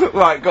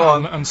 Right, go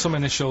on. And some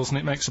initials, and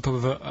it makes up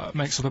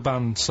a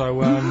band.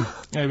 So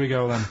here we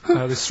go then.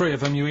 There's 3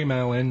 of them. You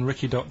email in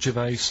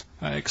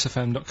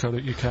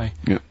ricky.gervais@xfm.co.uk.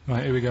 Yep.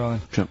 Right, here we go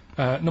then. Sure.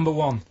 Number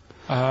 1.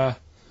 The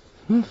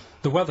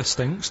weather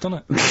stinks,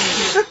 doesn't it?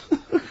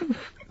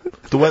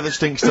 The weather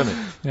stinks, doesn't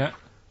it? Yeah.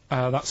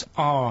 That's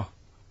R.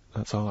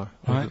 That's R.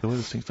 Right. The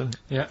weather stinks, doesn't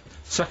it? Yeah.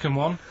 Second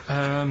one.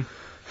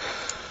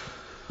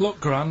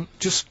 Look, Gran,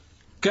 just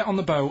get on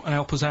the boat and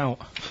help us out.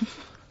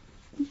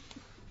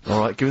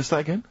 Alright, give us that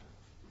again.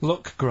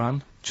 Look,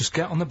 Gran, just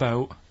get on the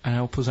boat and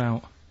help us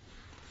out.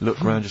 Look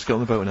round, just get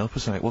on the boat and help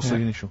us out. What's the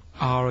initial?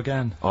 R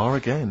again. R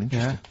again,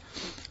 interesting.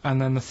 Yeah. And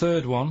then the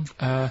third one,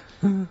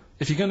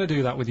 if you're going to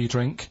do that with your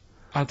drink,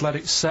 I'd let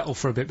it settle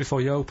for a bit before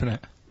you open it.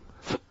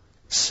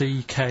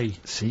 CK.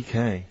 CK.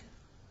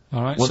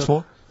 Alright, Once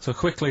more? So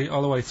quickly,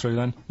 all the way through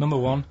then. Number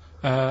one,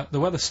 the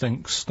weather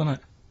stinks, doesn't it?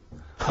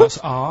 That's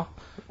R.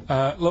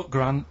 Look,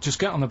 Gran, just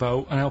get on the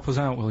boat and help us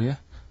out, will you?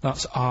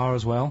 That's R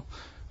as well.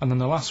 And then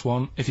the last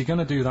one, if you're going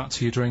to do that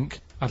to your drink,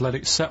 I'd let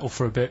it settle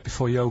for a bit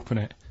before you open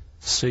it.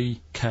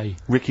 CK.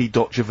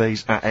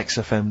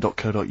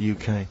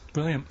 Ricky.gervais@xfm.co.uk.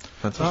 Brilliant.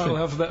 Fantastic. Right, we'll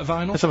have a bit of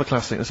vinyl. Let's have a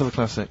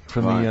classic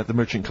from the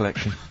Merchant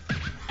Collection.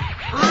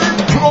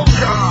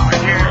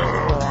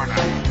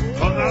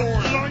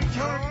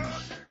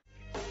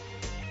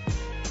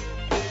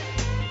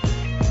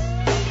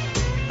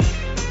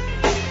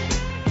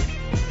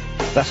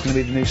 That's going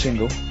to be the new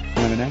single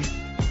from Eminem.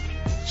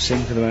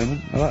 Sing for the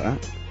moment. I like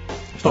that.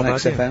 It's not On bad,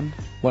 XFM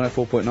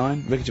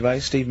 104.9. Ricky Gervais,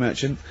 Steve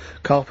Merchant,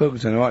 Carl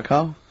Pilkington. All right,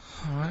 Carl?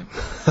 Alright.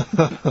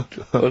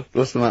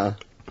 What's the matter?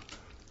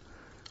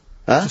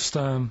 Huh? Just,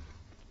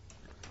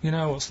 you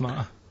know what's the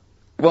matter.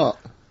 What?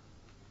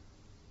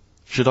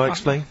 Should I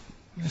explain?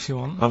 If you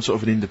want. I'm sort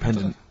of an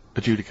independent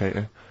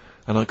adjudicator,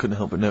 and I couldn't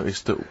help but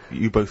notice that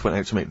you both went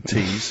out to make the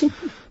teas,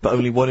 but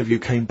only one of you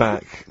came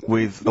back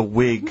with a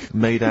wig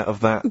made out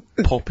of that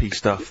poppy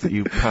stuff that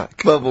you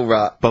pack. Bubble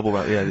wrap. Bubble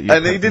wrap, yeah. That you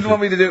And he pack didn't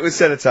want me to do it with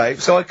sellotape,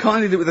 so I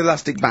kindly did it with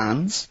elastic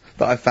bands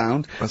that I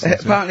found. That's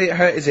nice, Apparently it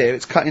hurt his ear,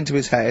 it's cut into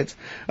his head,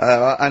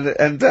 and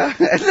look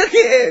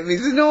at him,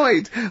 he's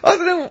annoyed. I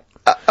don't know.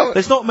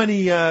 There's not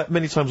many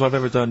times I've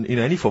ever done,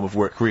 any form of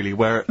work really,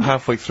 where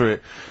halfway through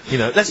it,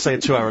 let's say a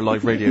 2-hour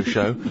live radio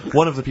show,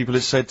 one of the people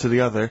has said to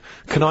the other,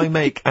 can I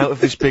make out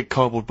of this big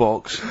cardboard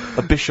box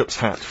a bishop's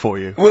hat for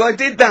you? Well, I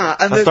did that,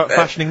 and start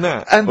fashioning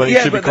that. And when he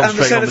yeah, should be but and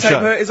the concentrating on the sellotape show.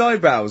 hurt his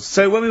eyebrows.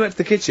 So when we went to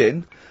the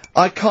kitchen,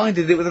 I kind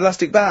of did it with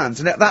elastic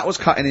bands, and that was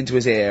cutting into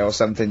his ear or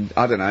something.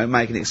 I don't know,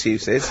 making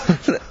excuses.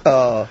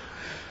 Oh,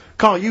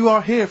 Carl, you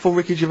are here for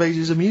Ricky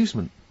Gervais's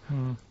amusement.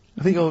 I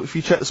think if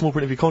you check the small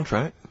print of your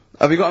contract.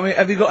 have you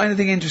got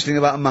anything interesting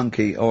about a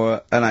monkey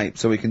or an ape,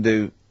 so we can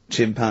do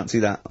chimpanzee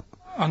that?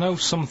 I know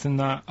something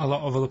that a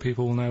lot of other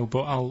people will know,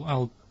 but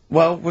I'll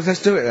Well,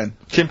 let's do it then.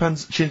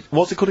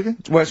 What's it called again?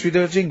 Where should we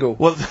do a jingle?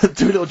 Well,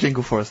 do a little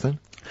jingle for us then.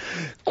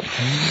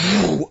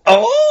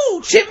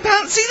 Oh,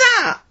 chimpanzee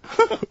that!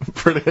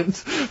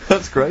 Brilliant.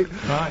 That's great.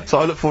 Right. So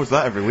I look forward to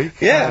that every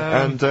week.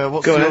 Yeah. And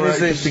what's Go on, your who's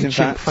the interesting interesting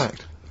chimp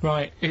fact? fact?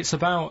 Right, it's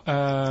about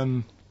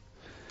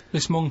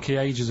this monkey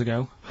ages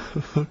ago.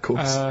 Of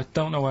course.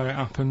 Don't know where it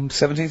happened.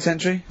 17th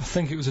century? I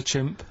think it was a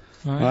chimp.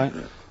 Right.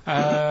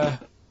 Right.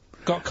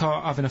 Got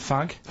caught having a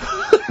fag.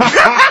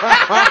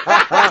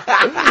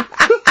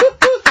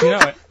 Do you know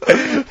it?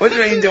 What do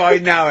you mean, do I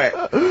know it?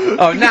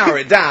 Oh, narrow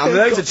it down.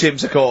 Loads of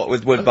chimps are caught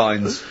with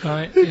woodbines.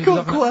 Right. He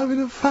got caught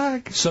having a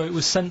fag. So it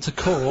was sent to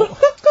court.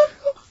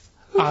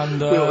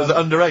 And Was it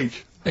underage?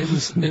 it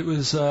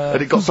was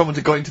And it got someone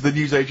to go into the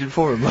newsagent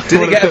for him.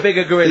 Did he get a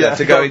bigger gorilla Yeah,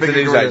 to he go got a into the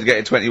bigger newsagent gorilla.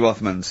 to get 20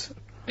 Rothmans?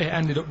 it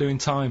ended up doing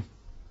time.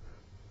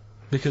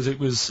 Because it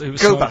was Go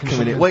smoking back a minute.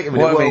 something. Wait a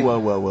minute. What I mean- Whoa.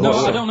 No, What's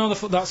I that? don't know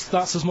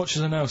that's as much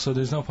as I know, so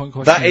there's no point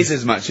questioning. That is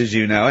as much as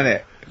you know, isn't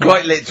it?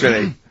 Quite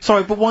literally.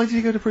 Sorry, but why did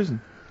he go to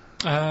prison?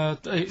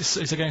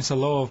 It's against the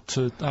law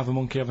to have a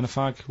monkey having a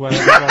fag.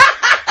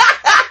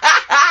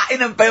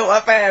 In a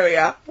built-up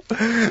area.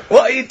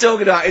 What are you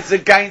talking about? It's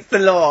against the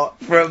law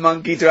for a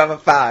monkey to have a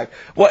fag.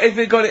 What if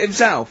it got it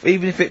himself?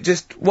 Even if it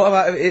just... What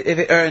about if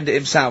it earned it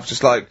himself,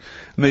 just like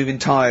moving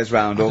tyres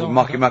round or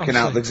mucking out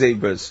honestly, the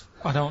zebras?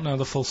 I don't know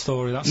the full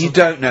story. You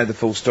don't know the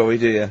full story,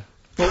 do you?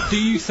 But do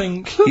you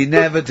think... You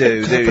never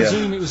do, I do you?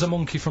 presume it was a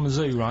monkey from a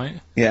zoo, right?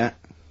 Yeah.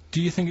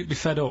 Do you think it'd be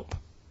fed up,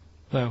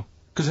 though?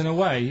 Because in a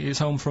way, it's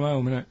home from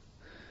home, innit?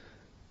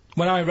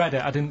 When I read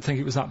it, I didn't think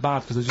it was that bad,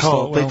 because I just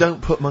Carl, thought, well... they don't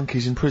put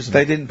monkeys in prison.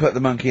 They didn't put the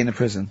monkey in a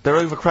prison. They're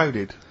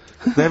overcrowded.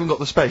 They haven't got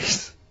the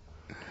space.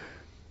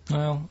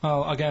 Well,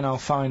 I'll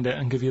find it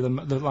and give you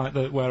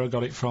where I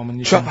got it from, and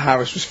you Chopper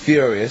Harris was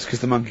furious because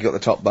the monkey got the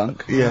top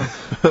bunk. Yeah.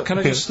 Can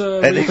I just...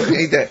 And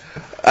he did.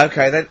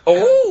 Okay, then.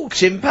 Oh,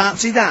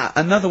 chimpanzee that.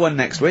 Another one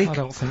next week. I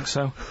don't think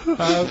so.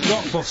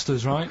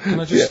 Rockbusters, right? Can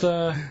I just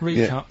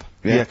recap?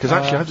 Yeah, because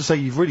actually I have to say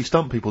you've really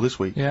stumped people this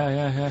week.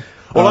 Yeah.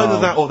 Well, either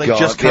that or they God,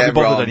 just can't be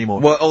bothered wrong.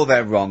 anymore. Well,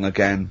 they're wrong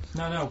again.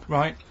 No,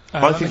 right.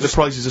 I think the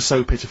prizes are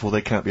so pitiful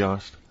they can't be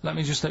asked. Let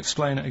me just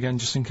explain it again,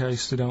 just in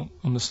case they don't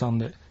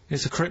understand it.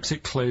 It's a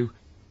cryptic clue,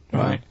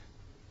 right?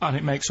 And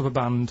it makes up a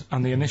band,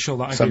 and the initial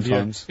that I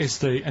Sometimes. give you is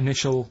the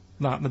initial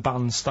that the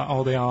band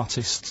or the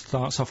artist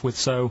starts off with.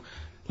 So,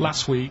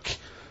 last week,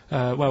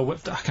 I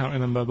can't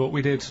remember, but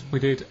we did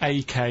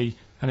AK,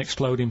 an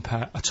exploding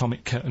pet,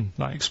 atomic kitten.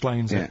 That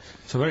explains it.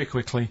 So very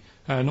quickly,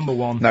 number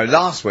one. No,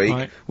 last week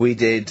Right. we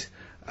did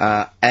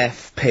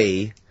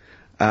FP,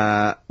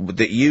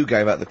 that you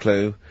gave out the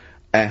clue,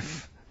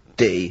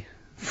 FD,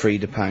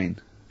 Frida Payne.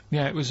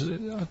 Yeah, it was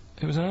an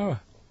error.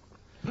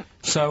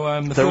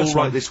 So, the They're all first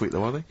right one, this week,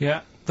 though, are they?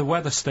 yeah, the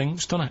weather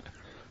stinks, doesn't it?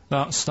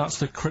 That's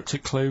the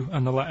cryptic clue,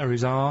 and the letter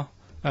is R.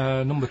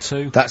 Number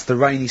 2. That's the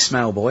rainy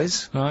smell,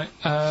 boys. Right,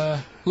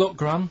 look,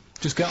 Gran,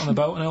 just get on the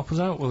boat and help us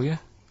out, will you?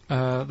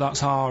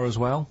 That's R as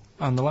well.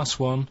 And the last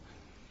one,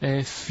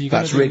 if you're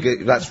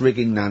gonna That's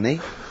rigging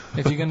Nanny.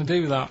 if you're gonna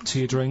do that to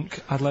your drink,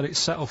 I'd let it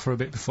settle for a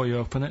bit before you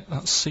open it.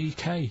 That's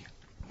CK.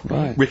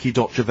 Right.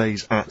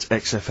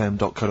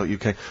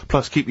 ricky.gervais@xfm.co.uk.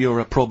 Plus, keep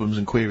your problems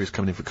and queries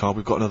coming in for Carl.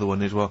 We've got another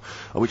one as well,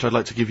 which I'd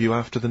like to give you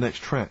after the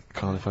next track,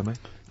 Carl, if I may.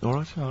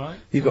 Alright? Alright.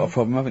 You've got a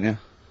problem, haven't you?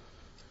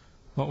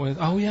 What with?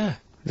 Oh, yeah.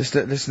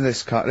 Listen to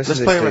this, Carl. Let's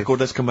play a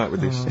record, let's come back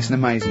with this. It's an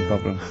amazing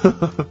problem.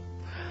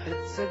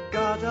 It's a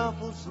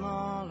god-awful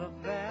small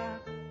affair.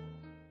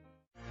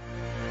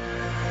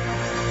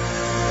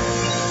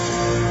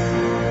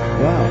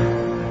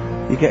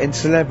 Wow. You're getting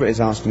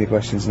celebrities asking you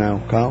questions now,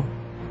 Carl.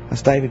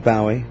 That's David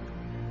Bowie.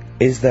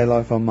 Is there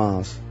life on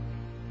Mars?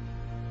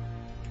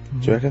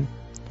 Do you reckon?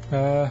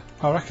 I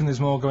reckon there's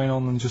more going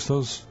on than just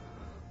us.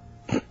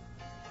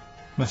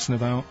 Messing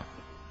about.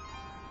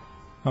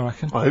 I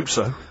reckon. I hope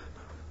so.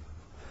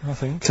 I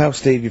think. Tell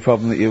Steve your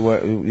problem that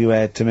you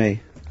aired to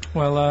me.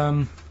 Well,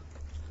 do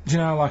you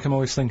know, like, I'm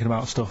always thinking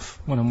about stuff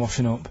when I'm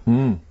washing up.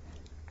 Mm.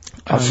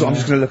 I'm just going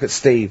to look at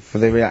Steve for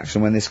the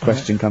reaction when this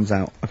question comes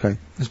out. Okay.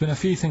 There's been a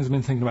few things I've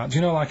been thinking about. Do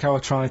you know, like, how I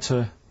try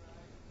to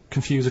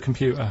confuse a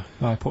computer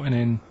by putting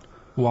in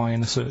Y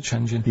in the search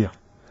engine? Yeah.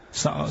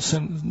 So,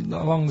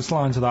 along the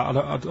lines of that,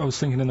 I was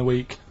thinking in the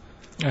week,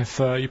 if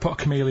you put a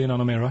chameleon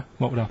on a mirror,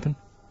 what would happen?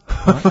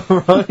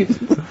 Right.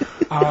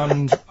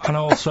 And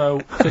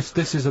also,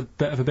 this is a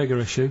bit of a bigger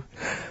issue.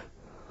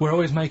 We're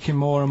always making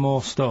more and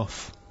more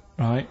stuff,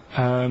 right?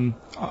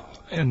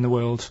 In the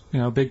world, you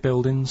know, big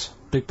buildings,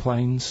 big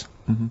planes,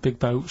 big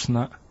boats, and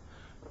that.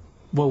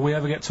 Will we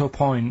ever get to a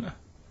point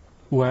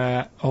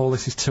where all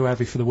this is too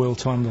heavy for the world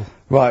to handle?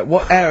 Right.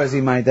 What error has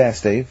he made there,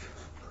 Steve?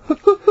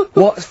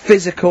 What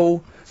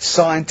physical,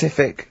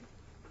 scientific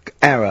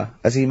error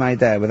has he made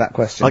there with that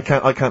question? I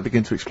can't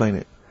begin to explain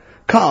it.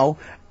 Carl,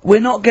 we're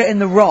not getting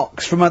the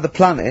rocks from other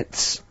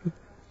planets.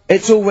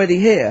 It's already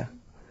here.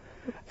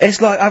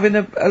 It's like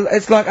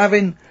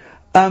having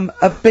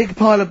a big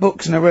pile of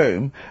books in a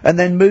room and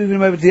then moving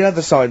them over to the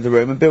other side of the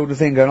room and build a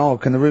thing going, oh,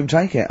 can the room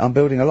take it? I'm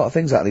building a lot of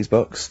things out of these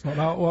books. What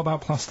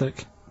about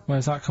plastic?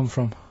 Where's that come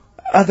from?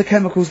 Other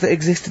chemicals that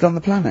existed on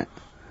the planet.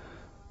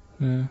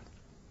 Yeah.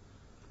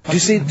 Do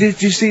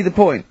you see the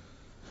point?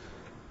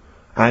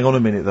 Hang on a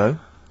minute, though.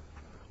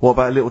 What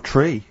about a little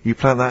tree? You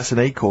plant that as an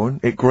acorn,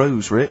 it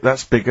grows, Rick.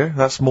 That's bigger,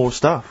 that's more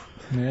stuff.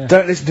 Yeah.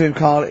 Don't listen to him,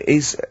 Carl.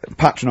 He's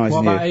patronising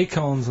What you. about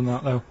acorns and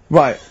that, though?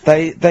 Right,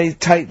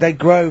 they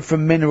grow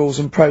from minerals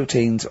and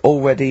proteins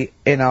already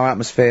in our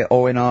atmosphere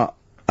or in our,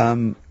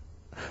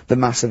 the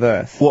mass of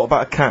Earth. What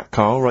about a cat,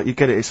 Carl? Right, you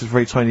get it, it's a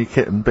very tiny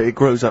kitten, but it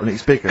grows up and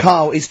it's bigger.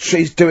 Carl,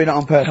 he's doing it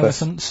on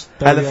purpose.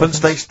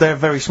 Elephants. They're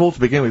very small to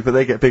begin with, but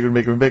they get bigger and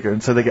bigger and bigger,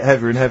 and so they get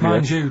heavier and heavier.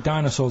 Mind you,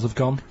 dinosaurs have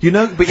gone. You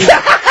know, but you...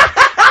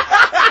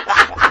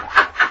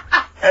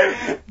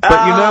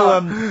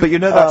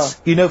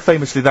 you know,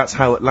 famously that's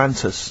how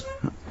Atlantis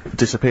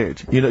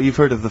disappeared. You know, you've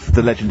heard of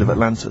the legend of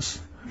Atlantis.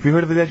 Have you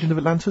heard of the legend of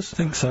Atlantis? I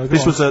think so.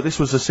 This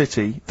was a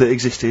city that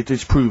existed,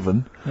 it's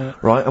proven, Yeah.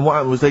 right? And what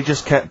happened was they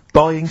just kept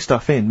buying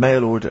stuff in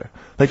mail order.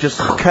 They just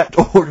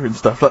kept ordering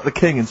stuff, like the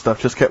king and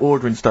stuff, just kept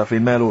ordering stuff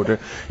in mail order.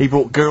 He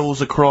brought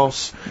girls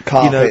across,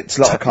 Carpets,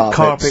 lot of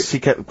carpets, he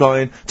kept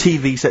buying,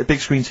 TV set, big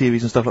screen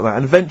TVs and stuff like that,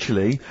 and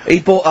eventually... He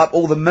bought up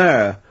all the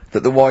myrrh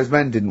that the wise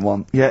men didn't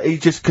want. Yeah,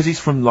 because he's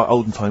from, like,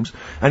 olden times,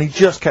 and he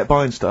just kept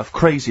buying stuff,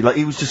 crazy, like,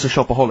 he was just a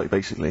shopaholic,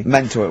 basically.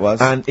 Mental it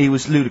was. And he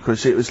was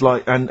ludicrous, it was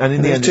like, and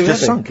in the end it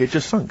just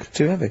sunk.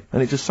 Too heavy.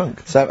 And it just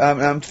sunk. So,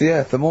 to the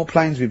Earth, the more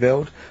planes we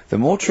build, the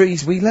more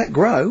trees we let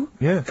grow.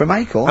 Yeah. From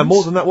acorns. And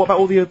more than that, what about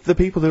all the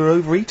people that are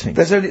overeating?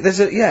 There's only one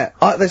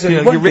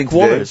your thing Rick to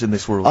Wallers do. in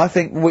this world. I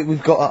think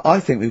we've got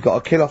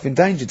to kill off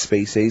endangered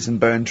species and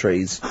burn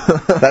trees.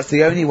 That's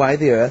the only way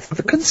the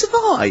Earth can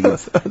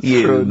survive.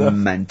 You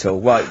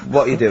mental. Right,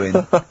 what are you doing?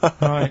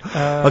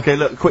 Right. Okay,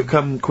 look, quick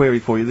query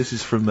for you. This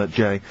is from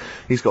Jay.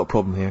 He's got a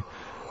problem here.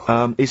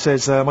 He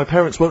says, my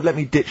parents won't let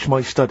me ditch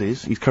my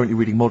studies. He's currently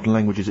reading modern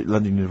languages at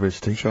London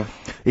University. Sure.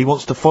 He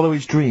wants to follow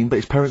his dream, but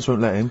his parents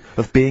won't let him,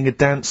 of being a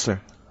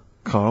dancer.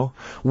 Carl.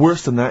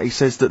 Worse than that, he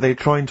says that they're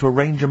trying to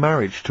arrange a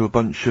marriage to a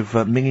bunch of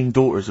minging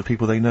daughters of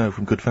people they know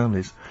from good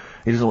families.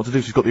 He doesn't know what to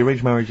do, so he's got the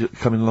arranged marriage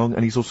coming along,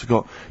 and he's also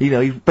got, he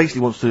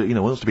basically wants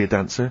to be a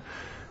dancer.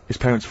 His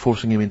parents are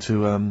forcing him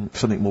into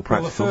something more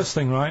practical. Well, the first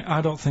thing, right,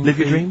 I don't think Live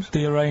your dreams?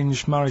 the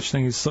arranged marriage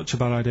thing is such a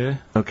bad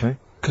idea. Okay.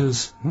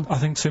 Because I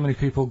think too many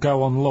people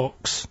go on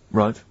looks,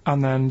 Right.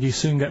 and then you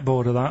soon get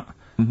bored of that,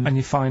 and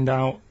you find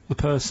out the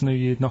person who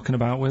you're knocking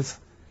about with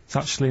is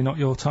actually not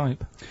your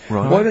type.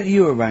 Right. Why don't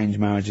you arrange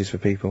marriages for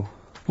people?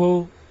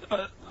 Well,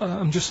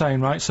 I'm just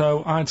saying, right,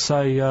 so I'd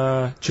say,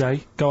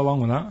 Jay, go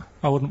along with that.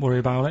 I wouldn't worry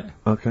about it.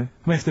 Okay.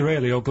 I mean, if they're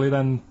really ugly,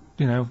 then,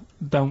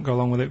 don't go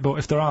along with it, but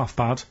if they're half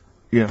bad,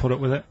 Yeah. Put up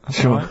with it. That's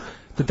Sure. all right.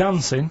 The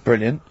dancing,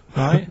 Brilliant.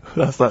 right?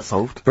 That's that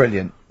solved.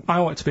 Brilliant. I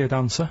wanted to be a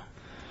dancer.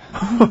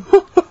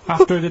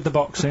 After I did the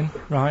boxing,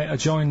 right, I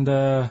joined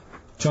a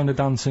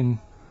dancing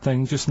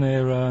thing just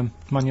near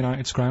Man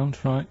United's ground,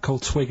 right,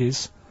 called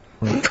Twiggies.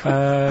 Went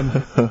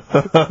along,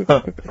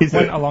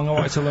 I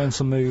wanted to learn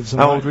some moves.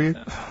 And How old were you?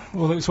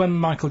 Well, it was when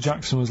Michael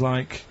Jackson was,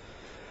 like,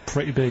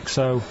 pretty big,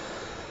 so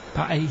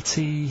about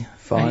 83,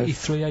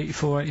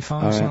 84,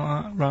 85, something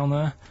like that,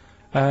 around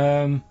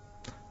there.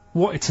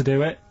 Wanted to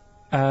do it.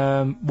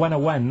 When I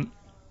went,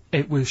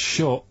 it was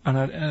shut, and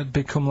it had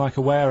become like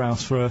a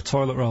warehouse for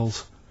toilet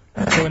rolls.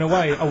 So in a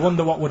way, I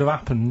wonder what would have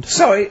happened.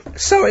 Sorry,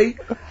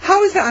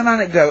 how is that an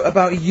anecdote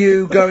about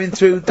you going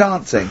through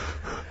dancing?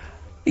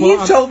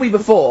 You've told me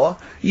before,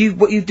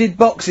 you did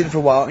boxing for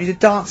a while, and you did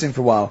dancing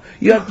for a while.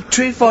 You had a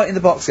true fight in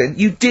the boxing,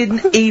 you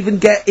didn't even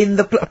get in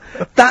the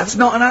that's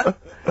not an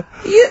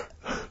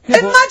imagine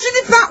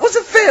if that was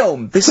a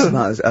film! This is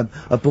a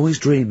boy's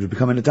dreams of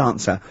becoming a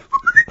dancer.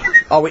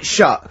 Oh, it's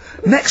shut.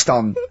 Next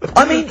on.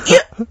 I mean,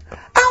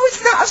 how is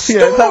that a story?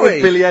 Yeah, that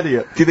was Billy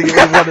Elliot. Do you think it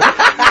would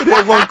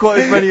have won quite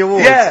as many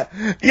awards?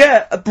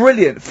 Yeah,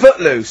 brilliant.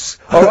 Footloose.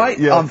 Alright?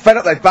 Yeah. I'm fed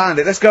up they've banned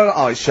it. Let's go.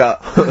 Oh, it's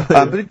shut.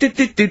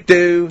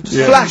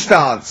 Flash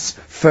dance.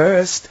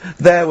 First,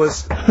 there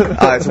was...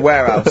 it's a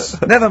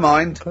warehouse. Never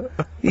mind.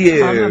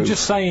 I'm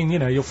just saying,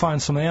 you'll find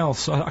something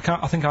else.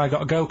 I think I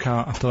got a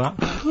go-kart after that.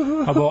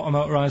 I bought a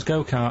motorised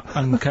go-kart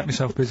and kept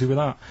myself busy with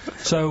that.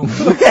 So...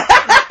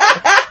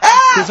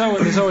 There's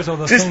always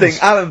other Just things.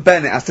 think, Alan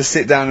Bennett has to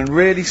sit down and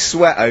really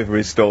sweat over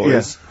his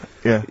stories.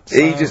 Yeah.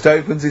 He just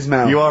opens his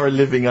mouth. You are a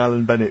living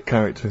Alan Bennett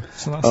character.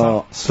 So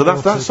that's So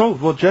that's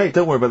solved. Well, Jay,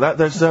 don't worry about that.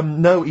 There's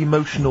no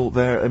emotional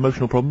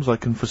problems I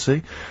can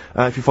foresee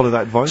if you follow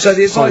that advice. So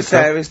the advice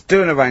there is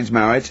do an arranged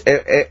marriage.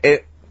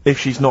 If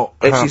she's not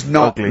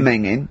ugly.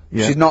 minging,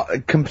 Yeah. she's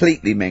not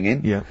completely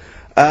minging. Yeah.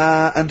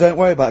 And don't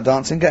worry about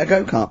dancing. Get a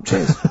go-kart.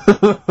 Cheers.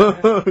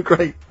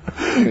 Great.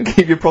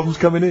 Keep your problems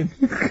coming in.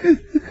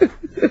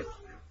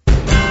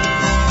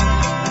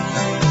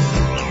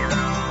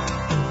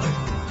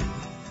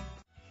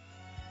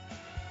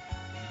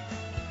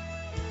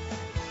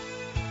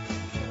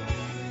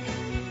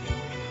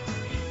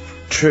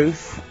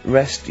 Truth,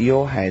 Rest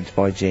Your Head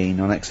by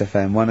Gene on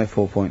XFM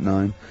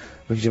 104.9.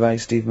 Ricky Gervais,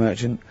 Steve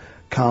Merchant,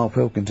 Carl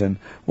Pilkington.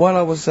 While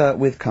I was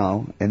with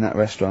Carl in that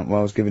restaurant, while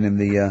I was giving him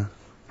the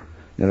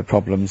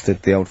problems,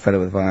 the old fella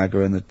with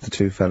Viagra and the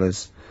two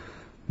fellas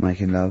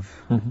making love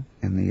in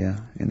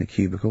the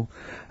cubicle,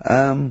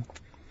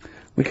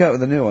 we came up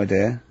with a new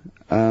idea,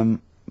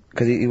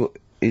 because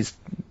he's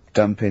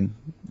dumping,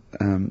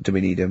 do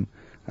we need him?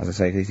 As I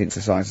say, 'cause he thinks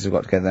the scientists have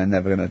got together, they're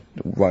never going to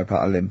wipe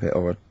out a limpet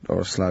or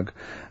a slug.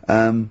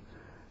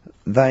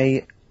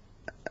 They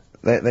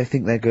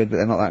think they're good, but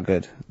they're not that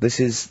good. This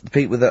is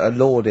people that are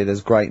lauded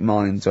as great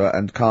minds,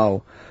 and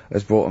Carl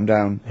has brought them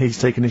down. He's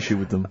taken issue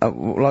with them.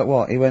 Like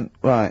what? He went,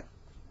 right,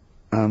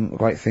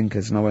 great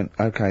thinkers, and I went,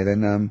 okay,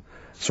 then,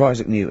 Sir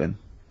Isaac Newton,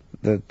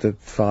 the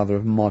father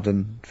of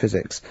modern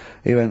physics.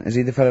 He went, is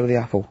he the fellow with the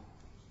apple?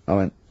 I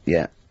went,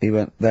 yeah. He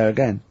went, there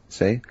again,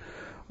 see?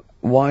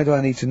 Why do I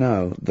need to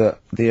know that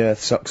the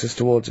Earth sucks us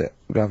towards it,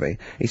 gravity?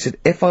 He said,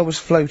 if I was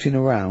floating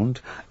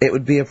around, it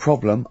would be a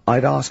problem,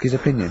 I'd ask his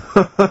opinion.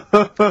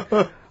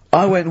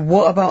 I went,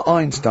 what about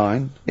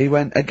Einstein? He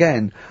went,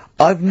 again,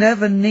 I've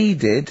never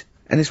needed,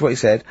 and this is what he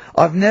said,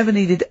 I've never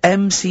needed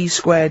MC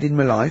squared in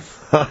my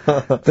life.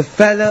 The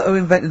fella who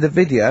invented the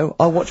video,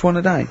 I watch one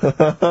a day. You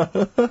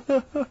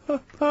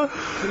know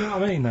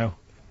what I mean, though?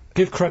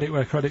 Give credit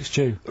where credit's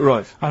due.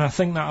 Right. And I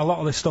think that a lot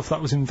of this stuff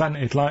that was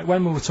invented, like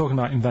when we were talking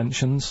about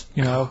inventions,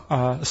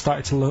 I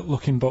started to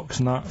look in books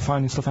and that,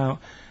 finding stuff out.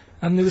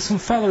 And there was some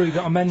fella who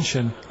got a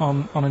mention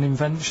on an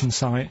invention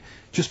site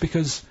just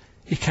because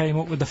he came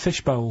up with the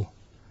fishbowl.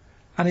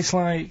 And it's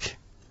like,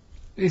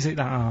 is it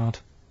that hard?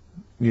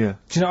 Yeah.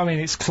 Do you know what I mean?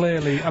 It's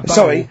clearly a bowl.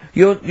 Sorry,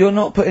 you're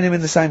not putting him in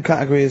the same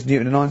category as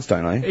Newton and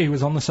Einstein, are you? He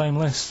was on the same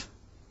list.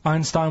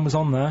 Einstein was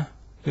on there.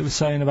 It was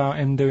saying about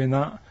him doing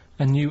that.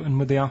 And Newton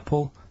with the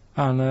apple.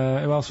 And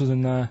who else was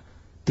in there?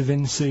 Da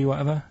Vinci,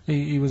 whatever.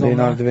 He was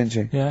Leonardo on there. da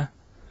Vinci. Yeah.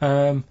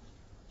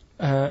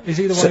 Is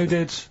he the one who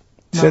did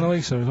Mona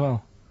Lisa as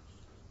well?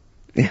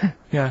 Yeah.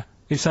 Yeah.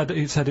 He said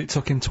it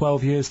took him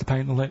 12 years to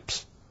paint the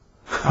lips.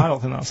 I don't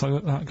think that's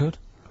that good.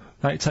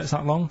 That it takes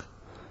that long.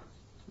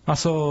 I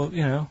saw,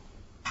 when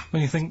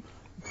you think,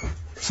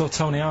 saw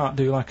Tony Hart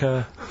do like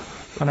an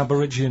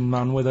Aborigine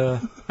man with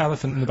a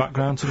elephant in the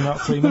background, took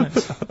about 3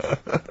 minutes.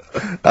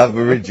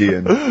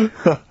 Aborigine.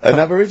 An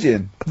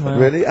Aborigine? Yeah.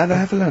 Really? An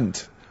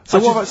elephant? So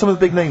what about some of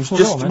the big names? Well,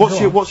 Just go on,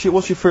 then, what's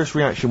your first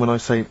reaction when I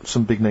say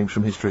some big names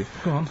from history?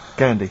 Go on.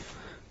 Gandhi.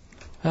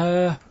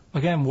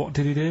 Again, what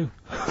did he do?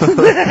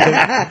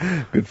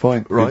 Good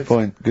point. Right.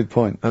 Good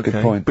point. Okay.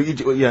 Good point.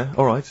 But yeah,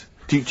 all right.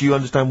 Do you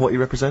understand what he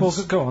represents?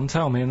 Well, go on,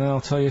 tell me, and then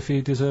I'll tell you if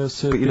he deserves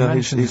to But be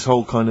mentioned. his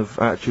whole kind of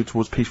attitude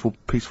towards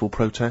peaceful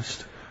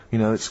protest.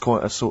 It's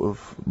quite a sort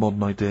of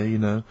modern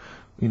idea.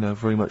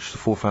 Very much the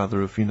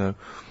forefather of the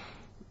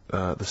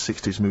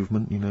 60s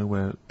movement.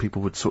 Where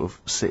people would sort of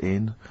sit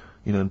in,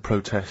 you know, and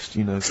protest,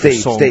 you know, for a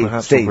song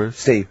perhaps over.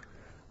 Steve.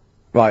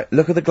 Right,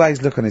 look at the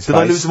glazed look on his face. Did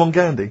I lose him on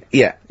Gandhi?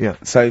 Yeah. Yeah.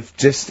 So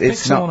just, Pick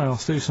it's not... someone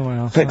else, do someone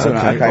else. Pick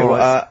someone else, okay. all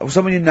Well,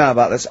 someone you know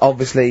about that's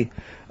obviously,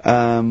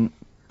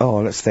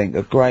 let's think,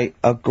 a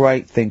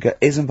great thinker,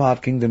 isn't part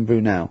of Kingdom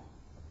Brunel.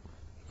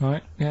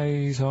 Right, yeah,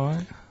 he's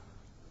alright.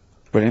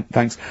 Brilliant,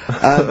 thanks.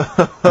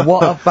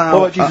 What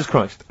about Jesus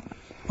Christ?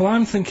 Well,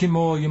 I'm thinking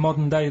more your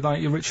modern day,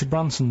 like your Richard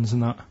Bransons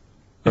and that.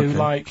 Who,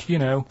 like, you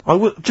know...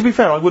 To be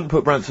fair, I wouldn't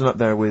put Branson up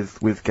there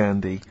with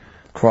Gandhi.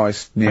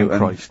 Christ, Newton,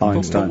 Christ.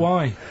 Einstein. But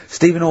why?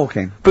 Stephen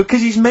Hawking. Because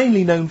he's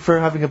mainly known for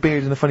having a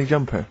beard and a funny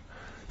jumper.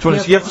 To be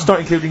honest, you have to start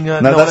including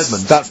Noel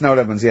Edmonds. That's Noel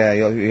Edmonds, yeah,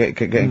 you're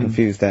getting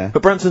confused there.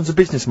 But Branson's a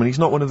businessman, he's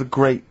not one of the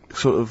great,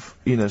 sort of,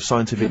 you know,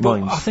 scientific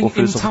minds I think or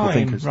philosophical in time,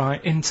 thinkers.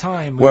 right, in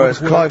time...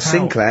 Whereas we've Clive worked out-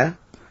 Sinclair,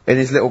 in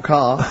his little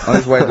car, on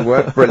his way to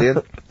work,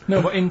 brilliant.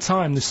 No, but in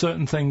time, there's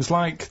certain things,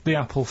 like the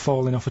apple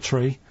falling off a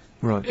tree.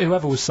 Right.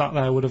 Whoever was sat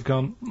there would have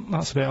gone,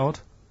 that's a bit odd.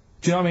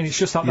 Do you know what I mean? It's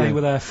just that they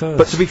were there first.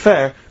 But to be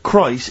fair,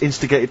 Christ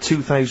instigated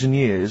 2,000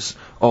 years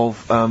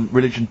of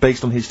religion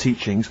based on his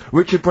teachings.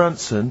 Richard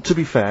Branson, to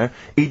be fair,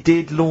 he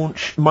did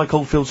launch Mike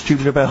Oldfield's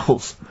Tubular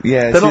Bells.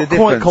 Yeah, they're not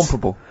quite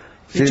comparable.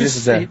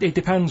 It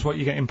depends what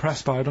you get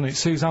impressed by, doesn't it?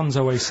 Suzanne's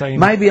always saying...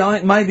 Maybe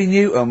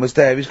Newton was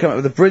there, he was coming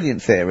up with a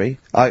brilliant theory,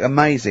 like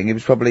amazing, he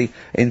was probably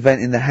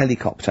inventing the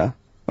helicopter,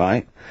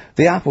 right?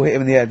 The apple hit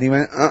him in the head and he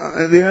went,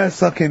 the earth's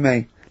sucking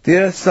me, the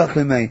earth's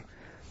sucking me.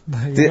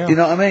 Do you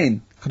know what I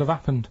mean? Could have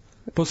happened.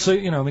 But so,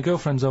 you know, my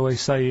girlfriend's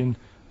always saying,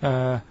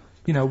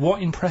 you know,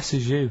 what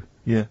impresses you?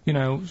 Yeah. You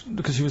know,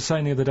 because she was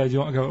saying the other day, do you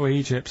want to go to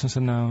Egypt? And I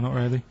said, no, not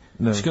really.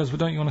 No. She goes, but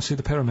don't you want to see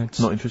the pyramids?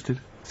 Not interested.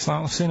 It's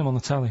like, I've seen them on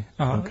the telly.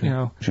 Okay. You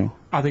know, Sure.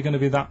 are they going to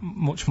be that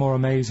much more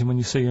amazing when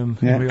you see them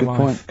Yeah, in real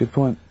life? good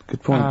point.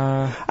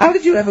 How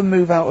did you ever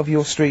move out of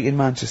your street in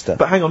Manchester?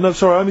 But hang on, no,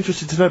 sorry, I'm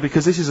interested to know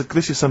because this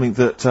is something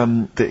that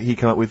that he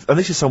came up with, and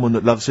this is someone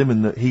that loves him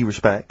and that he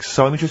respects.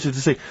 So I'm interested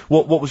to see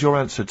what was your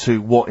answer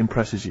to what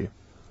impresses you.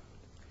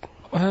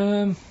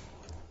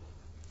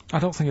 I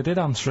don't think I did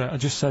answer it. I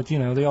just said, you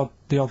know, the odd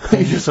You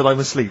thing. just said I'm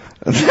asleep.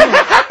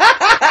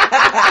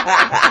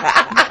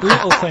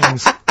 Little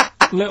things.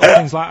 Little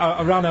things, like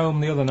I ran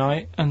home the other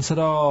night and said,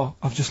 oh,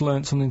 I've just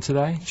learnt something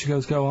today. She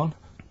goes, go on.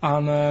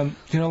 And,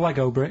 you know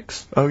Lego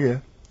bricks? Oh yeah.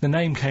 The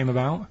name came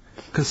about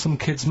because some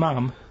kid's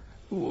mum,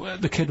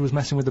 the kid was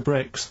messing with the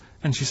bricks,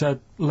 and she said,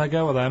 let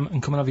go of them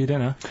and come and have your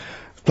dinner.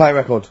 Play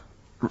record.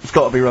 It's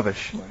got to be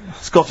rubbish.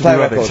 It's got to be Play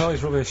rubbish. It's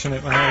always rubbish, isn't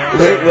it?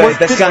 Wait,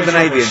 they're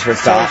Scandinavian for a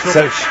start,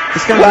 so...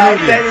 Well,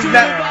 there is no...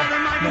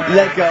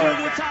 Let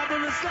go.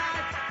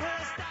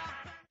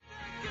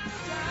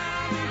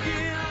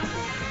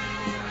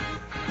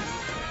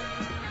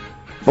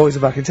 Boys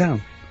are back in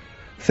town.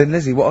 Thin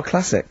Lizzy, what a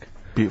classic.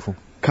 Beautiful.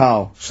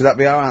 Carl, should that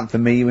be our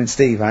anthem, me, you and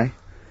Steve, eh?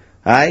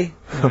 Eh?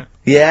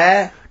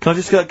 Yeah? Can I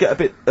just get a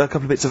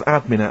couple of bits of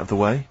admin out of the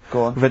way?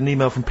 Go on. We've had an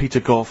email from Peter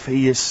Goff.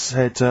 He has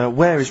said,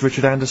 where is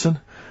Richard Anderson?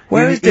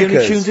 Where is He only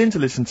Dickers? tunes in to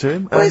listen to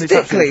him. Where's and it's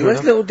absolutely Dickley? fair Where's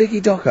enough. little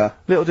Dicky Docker?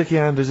 Little Dickie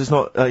Anders is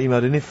not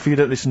emailed in. If you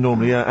don't listen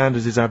normally,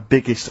 Anders is our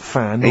biggest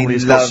fan. He Normally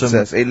he's got loves some,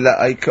 us.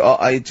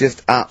 I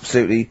just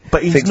absolutely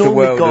but he's think the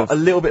normally world got of... a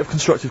little bit of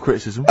constructive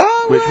criticism,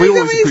 Oh, which right, we I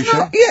always mean, he's appreciate.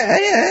 not-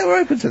 Yeah, we're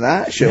open to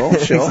that. Sure.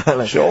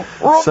 Exactly. Sure.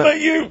 So-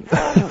 you!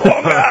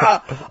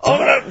 I'm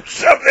gonna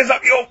shove this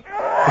up your...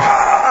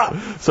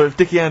 So if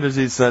Dickie Anders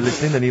is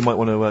listening, then he might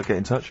want to get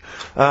in touch.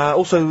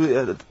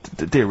 Also,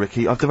 dear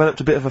Ricky, I've developed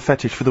a bit of a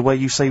fetish for the way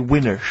you say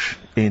winners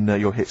in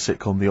your hit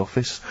sitcom The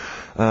Office.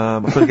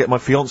 I'm trying to get my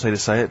fiance to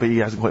say it, but he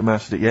hasn't quite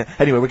mastered it yet.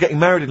 Anyway, we're getting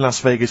married in Las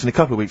Vegas in a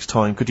couple of weeks'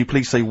 time. Could you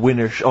please say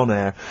winners on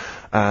air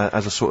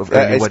as a sort of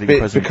wedding It's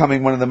present?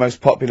 becoming one of the most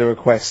popular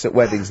requests at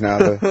weddings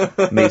now,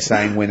 me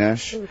saying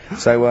winners.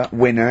 So,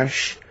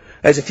 winners.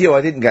 There's a few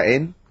I didn't get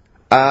in.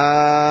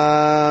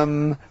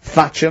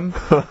 Thatcham,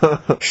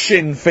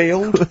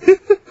 Shinfield.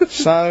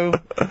 So,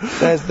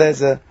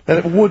 there's a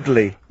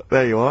Woodley.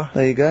 There you are.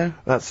 There you go.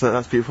 That's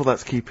beautiful.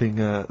 That's keeping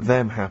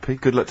them happy.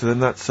 Good luck to them.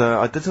 That's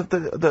Leopard.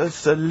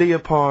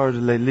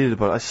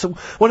 That's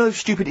one of those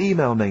stupid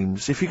email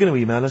names. If you're going to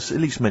email us, at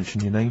least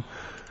mention your name,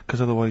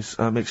 because otherwise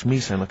it makes me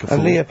sound like a A fool.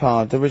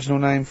 leopard, the original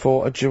name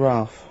for a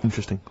giraffe.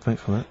 Interesting.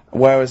 Thanks for that.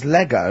 Whereas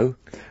Lego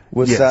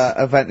was Yes.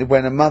 invented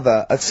when a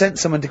mother had sent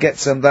someone to get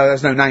some, though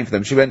there's no name for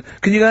them. She went,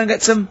 can you go and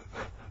get some?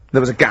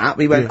 There was a gap.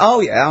 He went,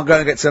 oh yeah, I'll go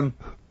and get some,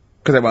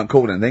 because they weren't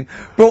called anything.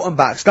 Brought them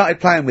back, started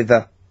playing with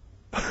her.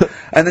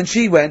 And then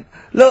she went,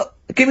 look,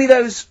 give me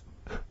those.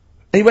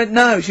 He went,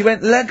 no. She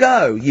went,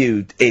 Lego,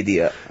 you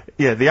idiot.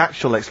 Yeah, the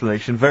actual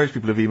explanation, various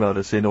people have emailed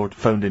us in or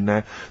phoned in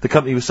now. The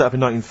company was set up in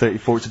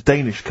 1934. It's a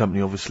Danish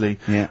company, obviously.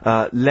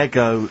 Yeah.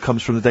 Lego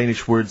comes from the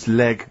Danish words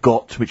leg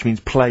got, which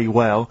means play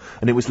well,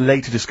 and it was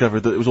later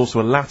discovered that it was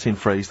also a Latin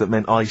phrase that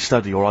meant I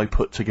study or I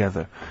put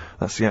together.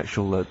 That's the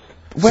actual,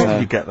 where did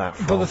you get that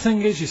from? But the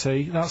thing is, you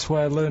see, that's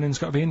where learning's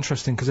got to be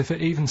interesting, because if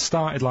it even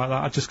started like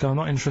that, I'd just go, I'm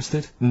not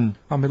interested.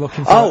 I'd be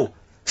looking for... Oh,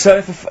 so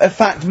if a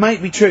fact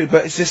might be true,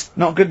 but it's just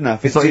not good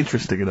enough. It's not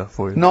interesting enough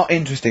for you. Not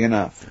interesting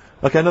enough.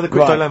 Okay, another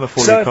quick dilemma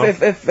for you, So Carl.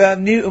 if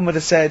Newton would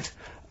have said,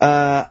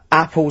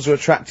 apples are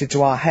attracted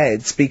to our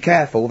heads, be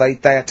careful, they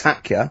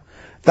attack you,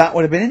 that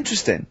would have been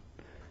interesting.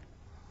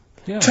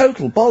 Yeah.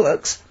 Total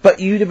bollocks, but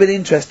you'd have been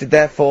interested,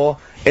 therefore,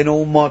 in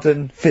all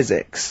modern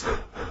physics.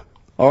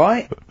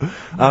 Alright?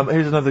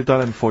 Here's another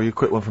dilemma for you, a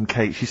quick one from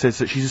Kate. She says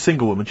that she's a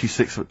single woman, she's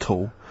 6 foot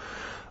tall.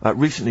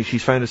 Recently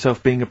she's found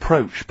herself being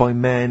approached by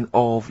men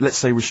of, let's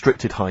say,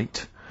 restricted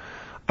height.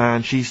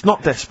 And she's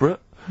not desperate,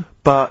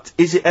 but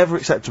is it ever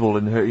acceptable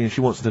in her,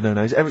 she wants to know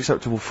now, is it ever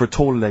acceptable for a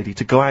taller lady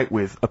to go out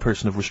with a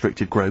person of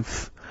restricted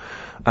growth?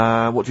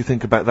 What do you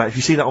think about that? If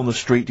you see that on the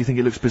street, do you think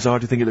it looks bizarre,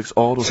 do you think it looks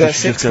odd, or so should a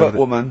she just go with 6 foot it?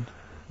 woman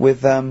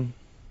with,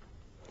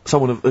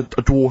 Someone of a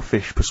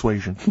dwarfish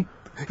persuasion.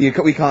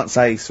 we can't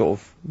say sort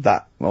of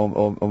that,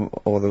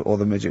 or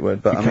the midget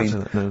word, but You I can't mean, say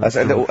that, no, that's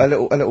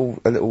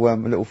that's a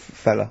little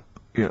fella.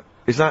 Yeah.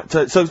 Is that,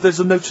 so there's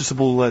a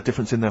noticeable,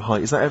 difference in their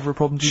height. Is that ever a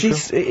problem, do you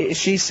feel?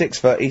 She's 6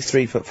 foot, he's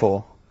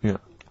 3'4". Yeah.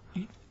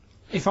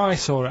 If I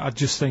saw it, I'd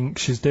just think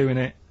she's doing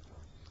it.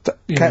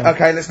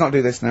 Okay, let's not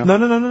do this now.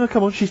 No,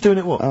 come on, she's doing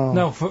it what? Oh.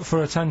 No,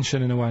 for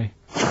attention in a way.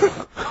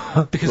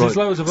 Because there's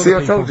loads of other See,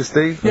 I people. told you,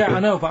 Steve. Yeah, I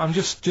know, but I'm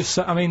just.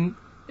 I mean,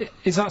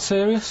 is that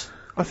serious?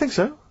 I think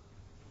so.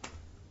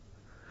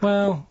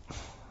 Well,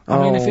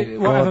 I mean, if it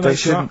whatever God,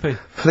 makes you happy.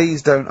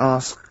 Please don't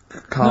ask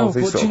Carl No,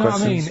 these but sort do you of know what I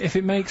questions. mean? If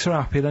it makes her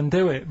happy, then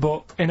do it.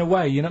 But in a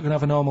way, you're not going to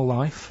have a normal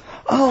life.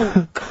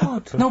 Oh,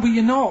 God. No, but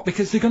you're not,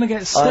 because they're going to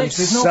get sick. I'm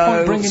There's no so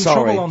point bringing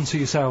sorry. trouble onto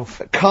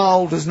yourself.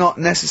 Carl does not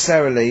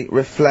necessarily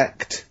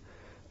reflect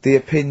the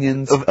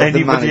opinions of the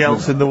Anybody management.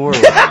 else in the world.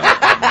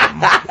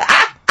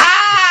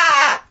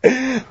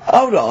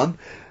 Hold on.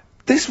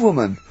 This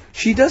woman,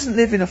 she doesn't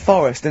live in a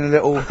forest in a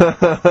little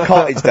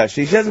cottage, does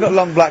she? She hasn't got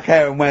long black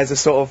hair and wears a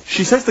sort of...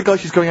 She says the guy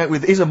she's going out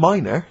with is a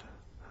miner.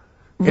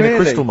 In Really? a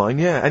crystal mine,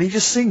 yeah. And he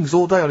just sings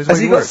all day on his Has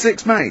way he to got work.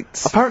 6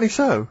 mates? Apparently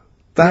so.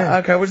 Okay,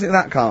 what do you think of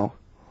that, Carl?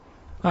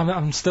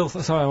 I'm still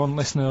sorry, I wasn't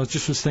listening. I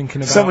just was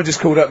thinking about. Someone just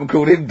called up and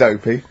called him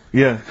dopey.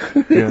 Yeah.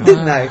 Yeah.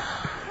 Didn't they?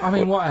 I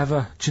mean,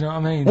 whatever. Do you know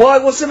what I mean? Why?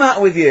 What's the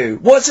matter with you?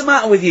 What's the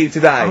matter with you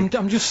today?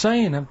 I'm just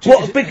saying.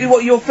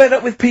 What, you're fed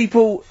up with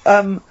people,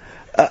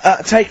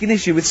 taking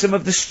issue with some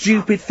of the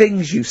stupid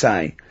things you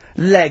say?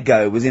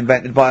 Lego was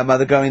invented by a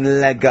mother going,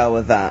 Lego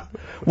of that.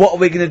 What are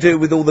we gonna do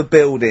with all the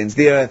buildings?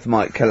 The earth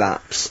might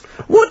collapse.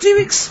 What do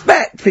you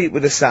expect people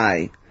to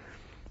say?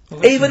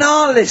 Even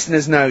our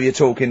listeners know you're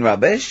talking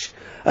rubbish.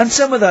 And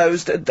some of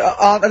those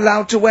aren't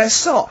allowed to wear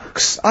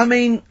socks. I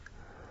mean...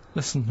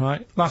 Listen,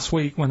 right, last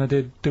week when I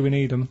did Do We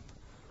Need 'Em,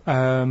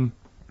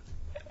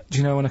 do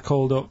you know when I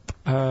called up,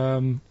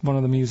 one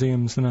of the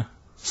museums in a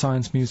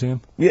science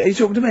museum? Yeah, are you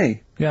talking to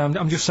me? Yeah,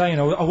 I'm just saying,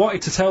 I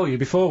wanted to tell you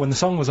before when the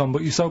song was on,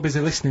 but you're so busy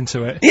listening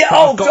to it. Yeah,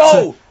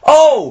 that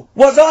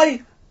was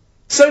I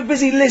so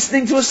busy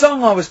listening to a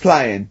song I was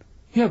playing?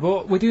 Yeah,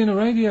 but we're doing a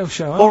radio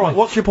show, aren't Alright, we?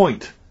 what's your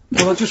point?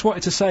 Well, I just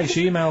wanted to say,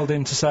 she emailed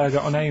in to say I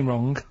got her name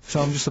wrong,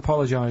 so I'm just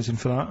apologising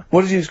for that.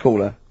 What did you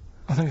call her?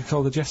 I think I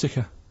called her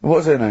Jessica. What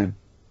was her name?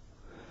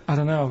 I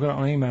don't know, I've got it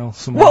on email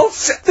somewhere. Well,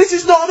 this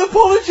is not an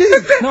apology!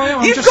 No, yeah,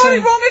 I'm You've just got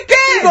saying- it wrong again!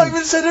 You've not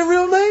even said her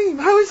real name.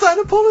 How is that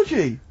an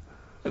apology?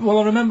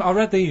 Well, I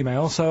read the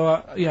email,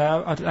 so,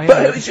 yeah, I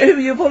But who are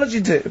you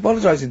apologising to?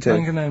 I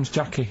think her name's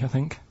Jackie, I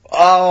think.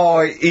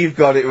 Oh, you've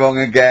got it wrong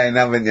again,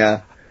 haven't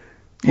you?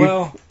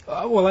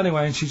 Well,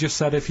 anyway, and she just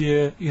said if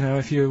you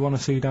want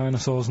to see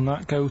dinosaurs and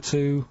that, go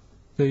to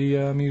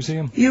the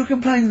museum. You were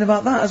complaining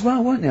about that as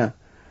well, weren't you?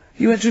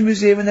 You went to a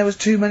museum and there was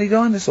too many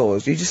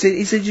dinosaurs. He said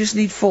you just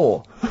need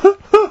 4.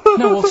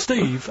 No, well,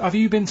 Steve, have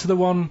you been to the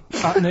one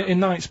in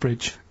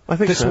Knightsbridge? I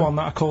think this so. one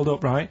that I called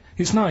up, right?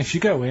 It's nice. You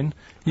go in,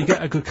 you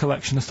get a good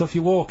collection of stuff.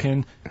 You walk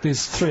in,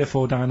 there's 3 or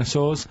 4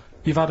 dinosaurs.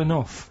 You've had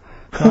enough,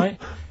 right?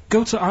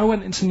 I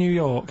went into New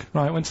York,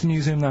 right? Went to the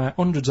museum there,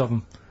 hundreds of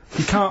them.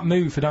 You can't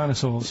move for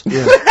dinosaurs.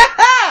 Yeah.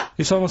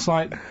 It's almost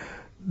like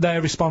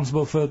they're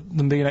responsible for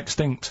them being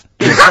extinct.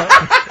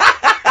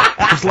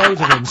 There's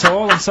loads of them. So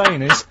all I'm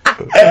saying is,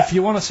 if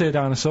you want to see a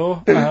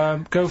dinosaur,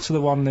 go to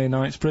the one near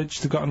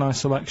Knightsbridge. They've got a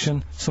nice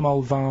selection, some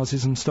old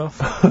vases and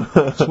stuff.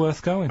 It's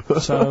worth going.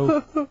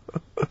 So.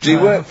 Do you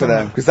work for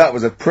them? Because that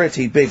was a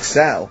pretty big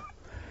sell.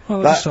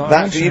 Well, that's what I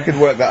That mentioned you it. could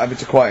work that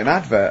into quite an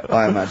advert,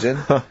 I imagine.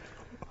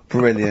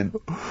 Brilliant.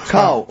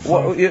 Carl,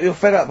 you're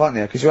fed up, aren't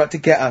you? Because you had to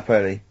get up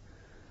early.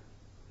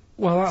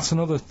 Well, that's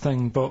another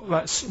thing, but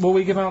will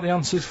we give out the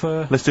answers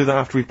for... Let's do that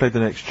after we've played the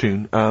next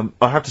tune. I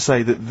have to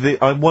say that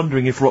I'm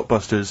wondering if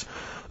Rockbusters,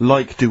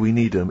 like Do We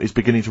Need 'Em, is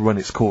beginning to run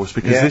its course,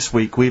 because this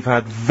week we've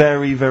had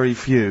very, very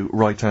few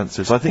right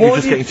answers. I think you're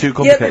just getting too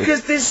complicated. Yeah,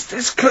 because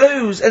his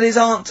clues and his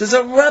answers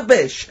are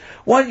rubbish.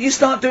 Why don't you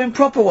start doing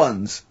proper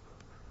ones?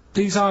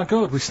 These are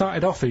good. We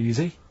started off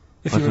easy,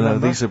 if I you don't know,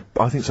 remember.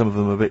 I think some of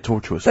them are a bit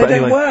tortuous. They but don't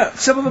anyway, work.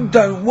 Some of them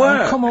don't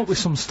work. Come up with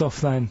some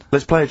stuff then.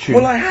 let's play a tune.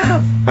 Well, I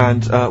have.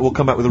 And we'll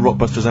come back with the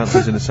Rockbusters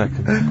answers in a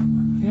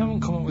second. You haven't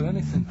come up with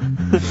anything.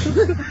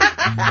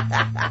 The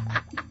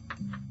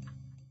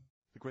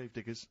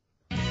Gravediggers.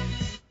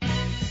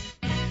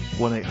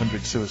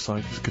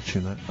 1-800-SUICIDE. It's a good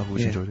tune, that. I've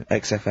always enjoyed it.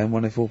 XFM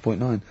 104.9.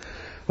 Well,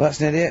 that's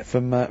nearly it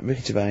from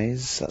Ricky Gervais.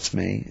 That's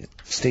me.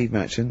 Steve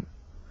Merchant.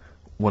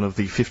 one of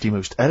the 50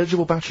 most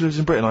eligible bachelors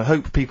in Britain. I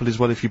hope people as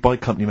well, if you buy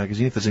Company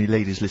Magazine, if there's any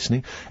ladies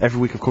listening, every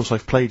week, of course,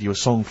 I've played you a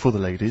song for the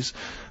ladies,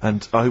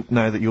 and I hope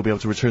now that you'll be able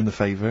to return the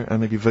favour and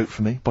maybe vote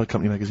for me. Buy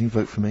Company Magazine,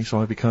 vote for me,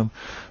 so I become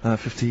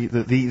 50,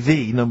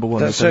 the number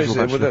one most eligible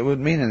bachelor. It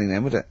wouldn't mean anything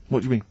then, would it? What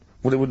do you mean?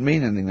 Well, it wouldn't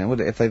mean anything then, would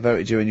it? If they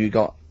voted you and you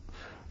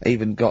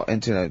even got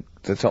into,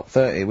 the top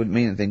 30, it wouldn't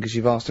mean anything because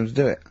you've asked them to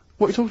do it.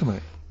 What are you talking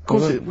about? Of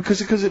course,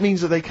 because it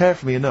means that they care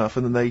for me enough,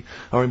 and then they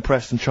are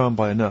impressed and charmed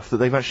by enough that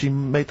they've actually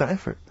made that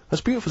effort.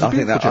 That's beautiful. It's a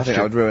beautiful gesture. I think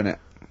that would ruin it.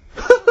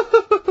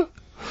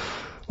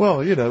 Well,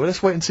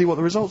 let's wait and see what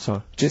the results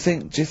are. Do you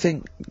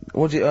think,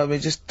 I mean,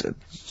 just,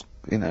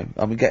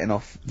 getting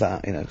off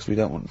that, because we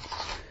don't want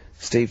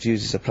Steve to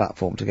use as a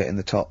platform to get in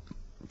the top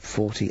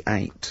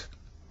 48.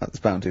 He's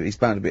bound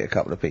to beat a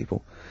couple of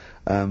people.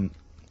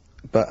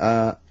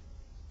 But,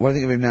 what do you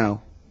think of him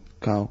now,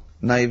 Carl?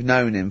 Now you've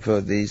known him for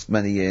these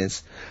many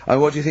years.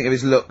 What do you think of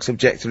his looks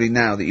objectively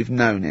now that you've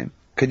known him?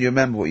 Can you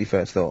remember what you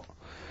first thought?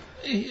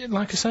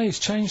 Like I say, he's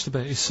changed a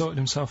bit. He's sorted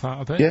himself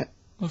out a bit. Yeah.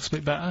 Looks a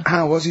bit better.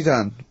 How? What's he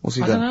done?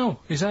 I don't know.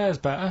 His hair's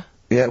better.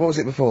 Yeah, what was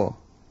it before?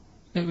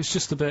 It was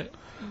just a bit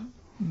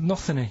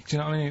nothingy. Do you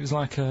know what I mean? It was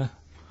like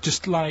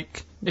just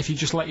like if you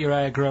just let your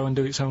hair grow and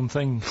do its own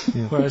thing.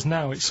 Yeah. Whereas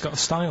now it's got a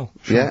style.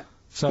 Yeah.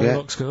 So it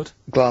looks good.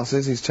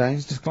 Glasses, he's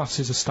changed. His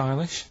glasses are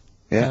stylish.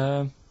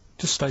 Yeah.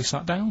 Just stay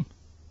sat down.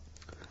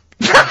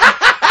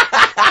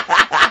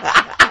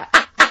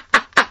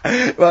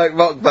 Right,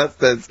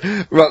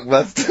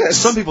 Rockbusters.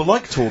 Some people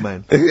like tall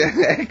men.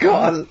 Yeah, go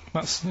on.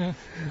 That's,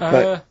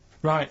 yeah.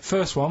 Right,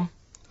 first one.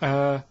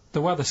 The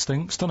weather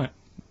stinks, doesn't it?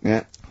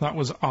 Yeah. That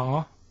was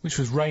R, which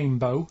was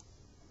rainbow.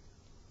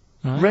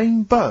 Right?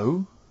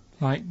 Rainbow?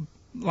 Like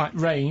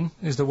rain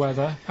is the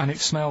weather, and it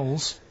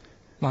smells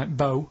like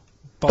bow.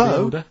 Body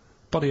odour.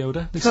 No,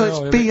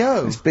 it's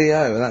B.O. It's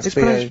B.O. That's It's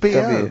pronounced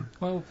B.O.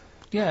 Well,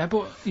 yeah,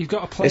 but you've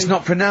got to play... It's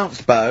not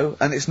pronounced bow,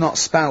 and it's not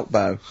spout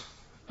bow.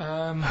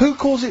 Who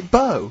calls it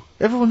bow?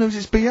 Everyone knows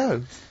it's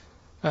B.O.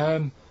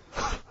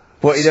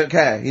 What, you don't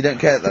care? You don't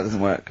care that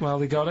doesn't work? Well,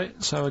 they got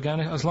it, so again,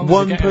 as long as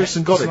One they're getting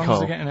person got it, as long Carl. as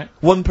they're getting it.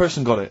 One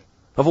person got it.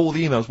 Of all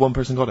the emails, one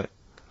person got it.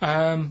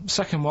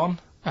 Second one,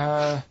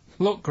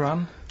 look,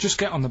 Gran, just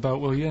get on the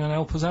boat, will you, and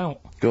help us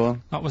out. Go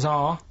on. That was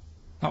R.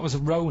 That was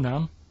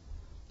Ronan,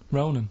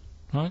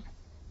 right?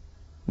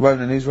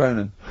 Ronan, who's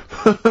Ronan?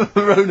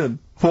 Ronan.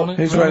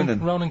 Who's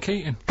Ronan? Ronan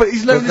Keating. But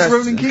he's known as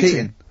Ronan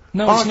Keating.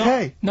 No, it's RK.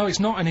 not. No, it's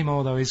not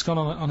anymore, though. He's gone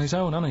on his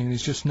own, hasn't he?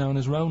 He's just known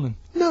as Ronan.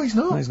 No, he's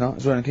not. No, he's not.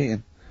 It's Ronan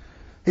Keating.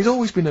 He's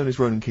always been known as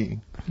Ronan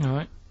Keating.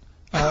 Alright.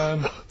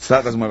 So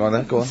that doesn't work like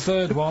that. Go on.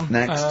 Third one.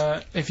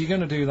 Next. If you're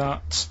going to do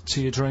that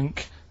to your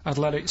drink, I'd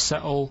let it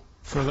settle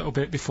for a little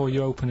bit before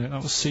you open it.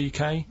 That was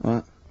CK.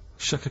 What?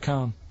 Shake a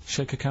can.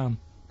 Shake a can.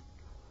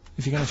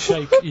 If you're going to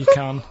shake, you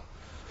can.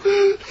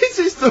 This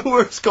is the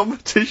worst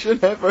competition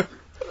ever.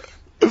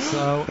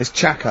 So... It's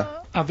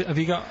Chaka. Have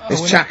you got...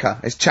 It's Chaka.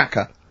 It's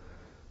Chaka.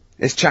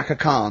 It's Chaka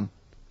Khan.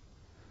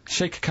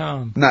 Shake a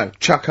can. No,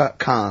 Chaka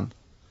Khan.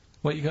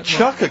 What you got?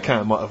 Chuck a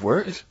can might have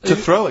worked. To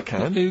throw a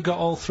can. Who got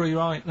all three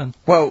right, then?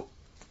 Well,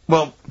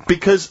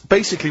 because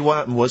basically what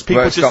happened was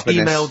people We're just stopping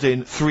emailed this.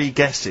 in 3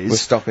 guesses. We're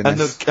stopping and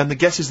this. and the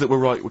guesses that were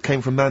right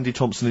came from Mandy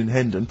Thompson in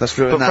Hendon. let's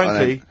ruin but that one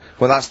frankly, then.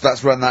 Well,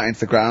 that's run that into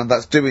the ground.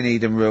 That's doing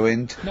Eden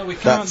ruined. No, we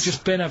can't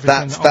just bin everything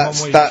on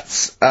 1 week.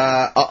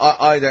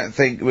 I don't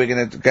think we're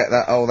gonna get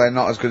that, they're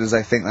not as good as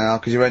they think they are,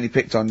 because you've only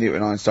picked on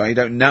Newton Einstein. You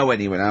don't know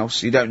anyone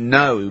else. You don't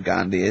know who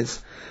Gandhi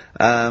is.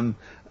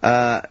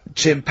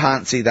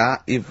 Chimpanzee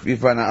that.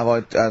 You've run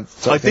out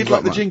of, I did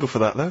like the jingle for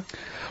that though.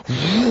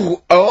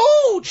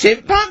 Oh,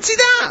 chimpanzee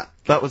that!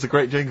 That was a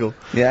great jingle.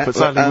 Yeah. But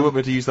sadly we won't be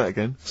able to use that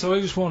again. So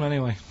who's won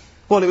anyway?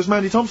 Well, it was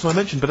Mandy Thompson I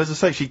mentioned, but as I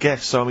say, she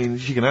guessed, so I mean,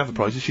 she can have the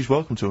prizes, she's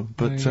welcome to them.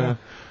 But,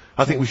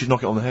 I think we should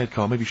knock it on the head,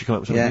 Carl. Maybe you should come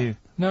up with something new.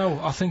 No,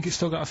 I think it's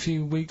still got a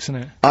few weeks in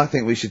it. I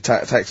think we should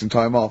take some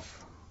time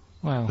off.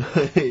 Well.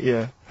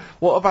 Yeah.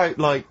 What about,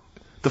 like,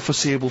 the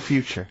foreseeable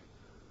future?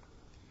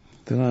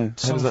 Dunno.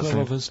 Song does for that the sound?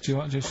 lovers. Do you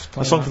want to just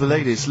play A song that for the one?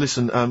 ladies.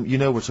 Listen, I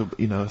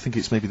think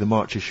it's maybe the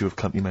March issue of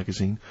Company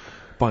Magazine.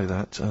 Buy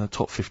that.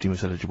 Top 50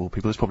 most eligible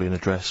people. There's probably an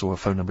address or a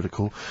phone number to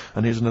call.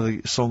 And here's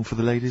another song for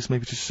the ladies,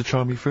 maybe just to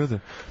charm you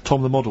further.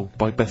 Tom the Model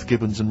by Beth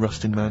Gibbons and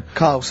Rustin Man.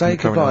 Carl, say And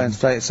the current goodbye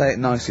album. and say it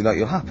nicely, like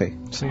you're happy.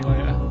 See you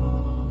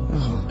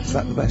later. Is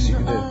that the best you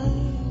can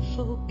do?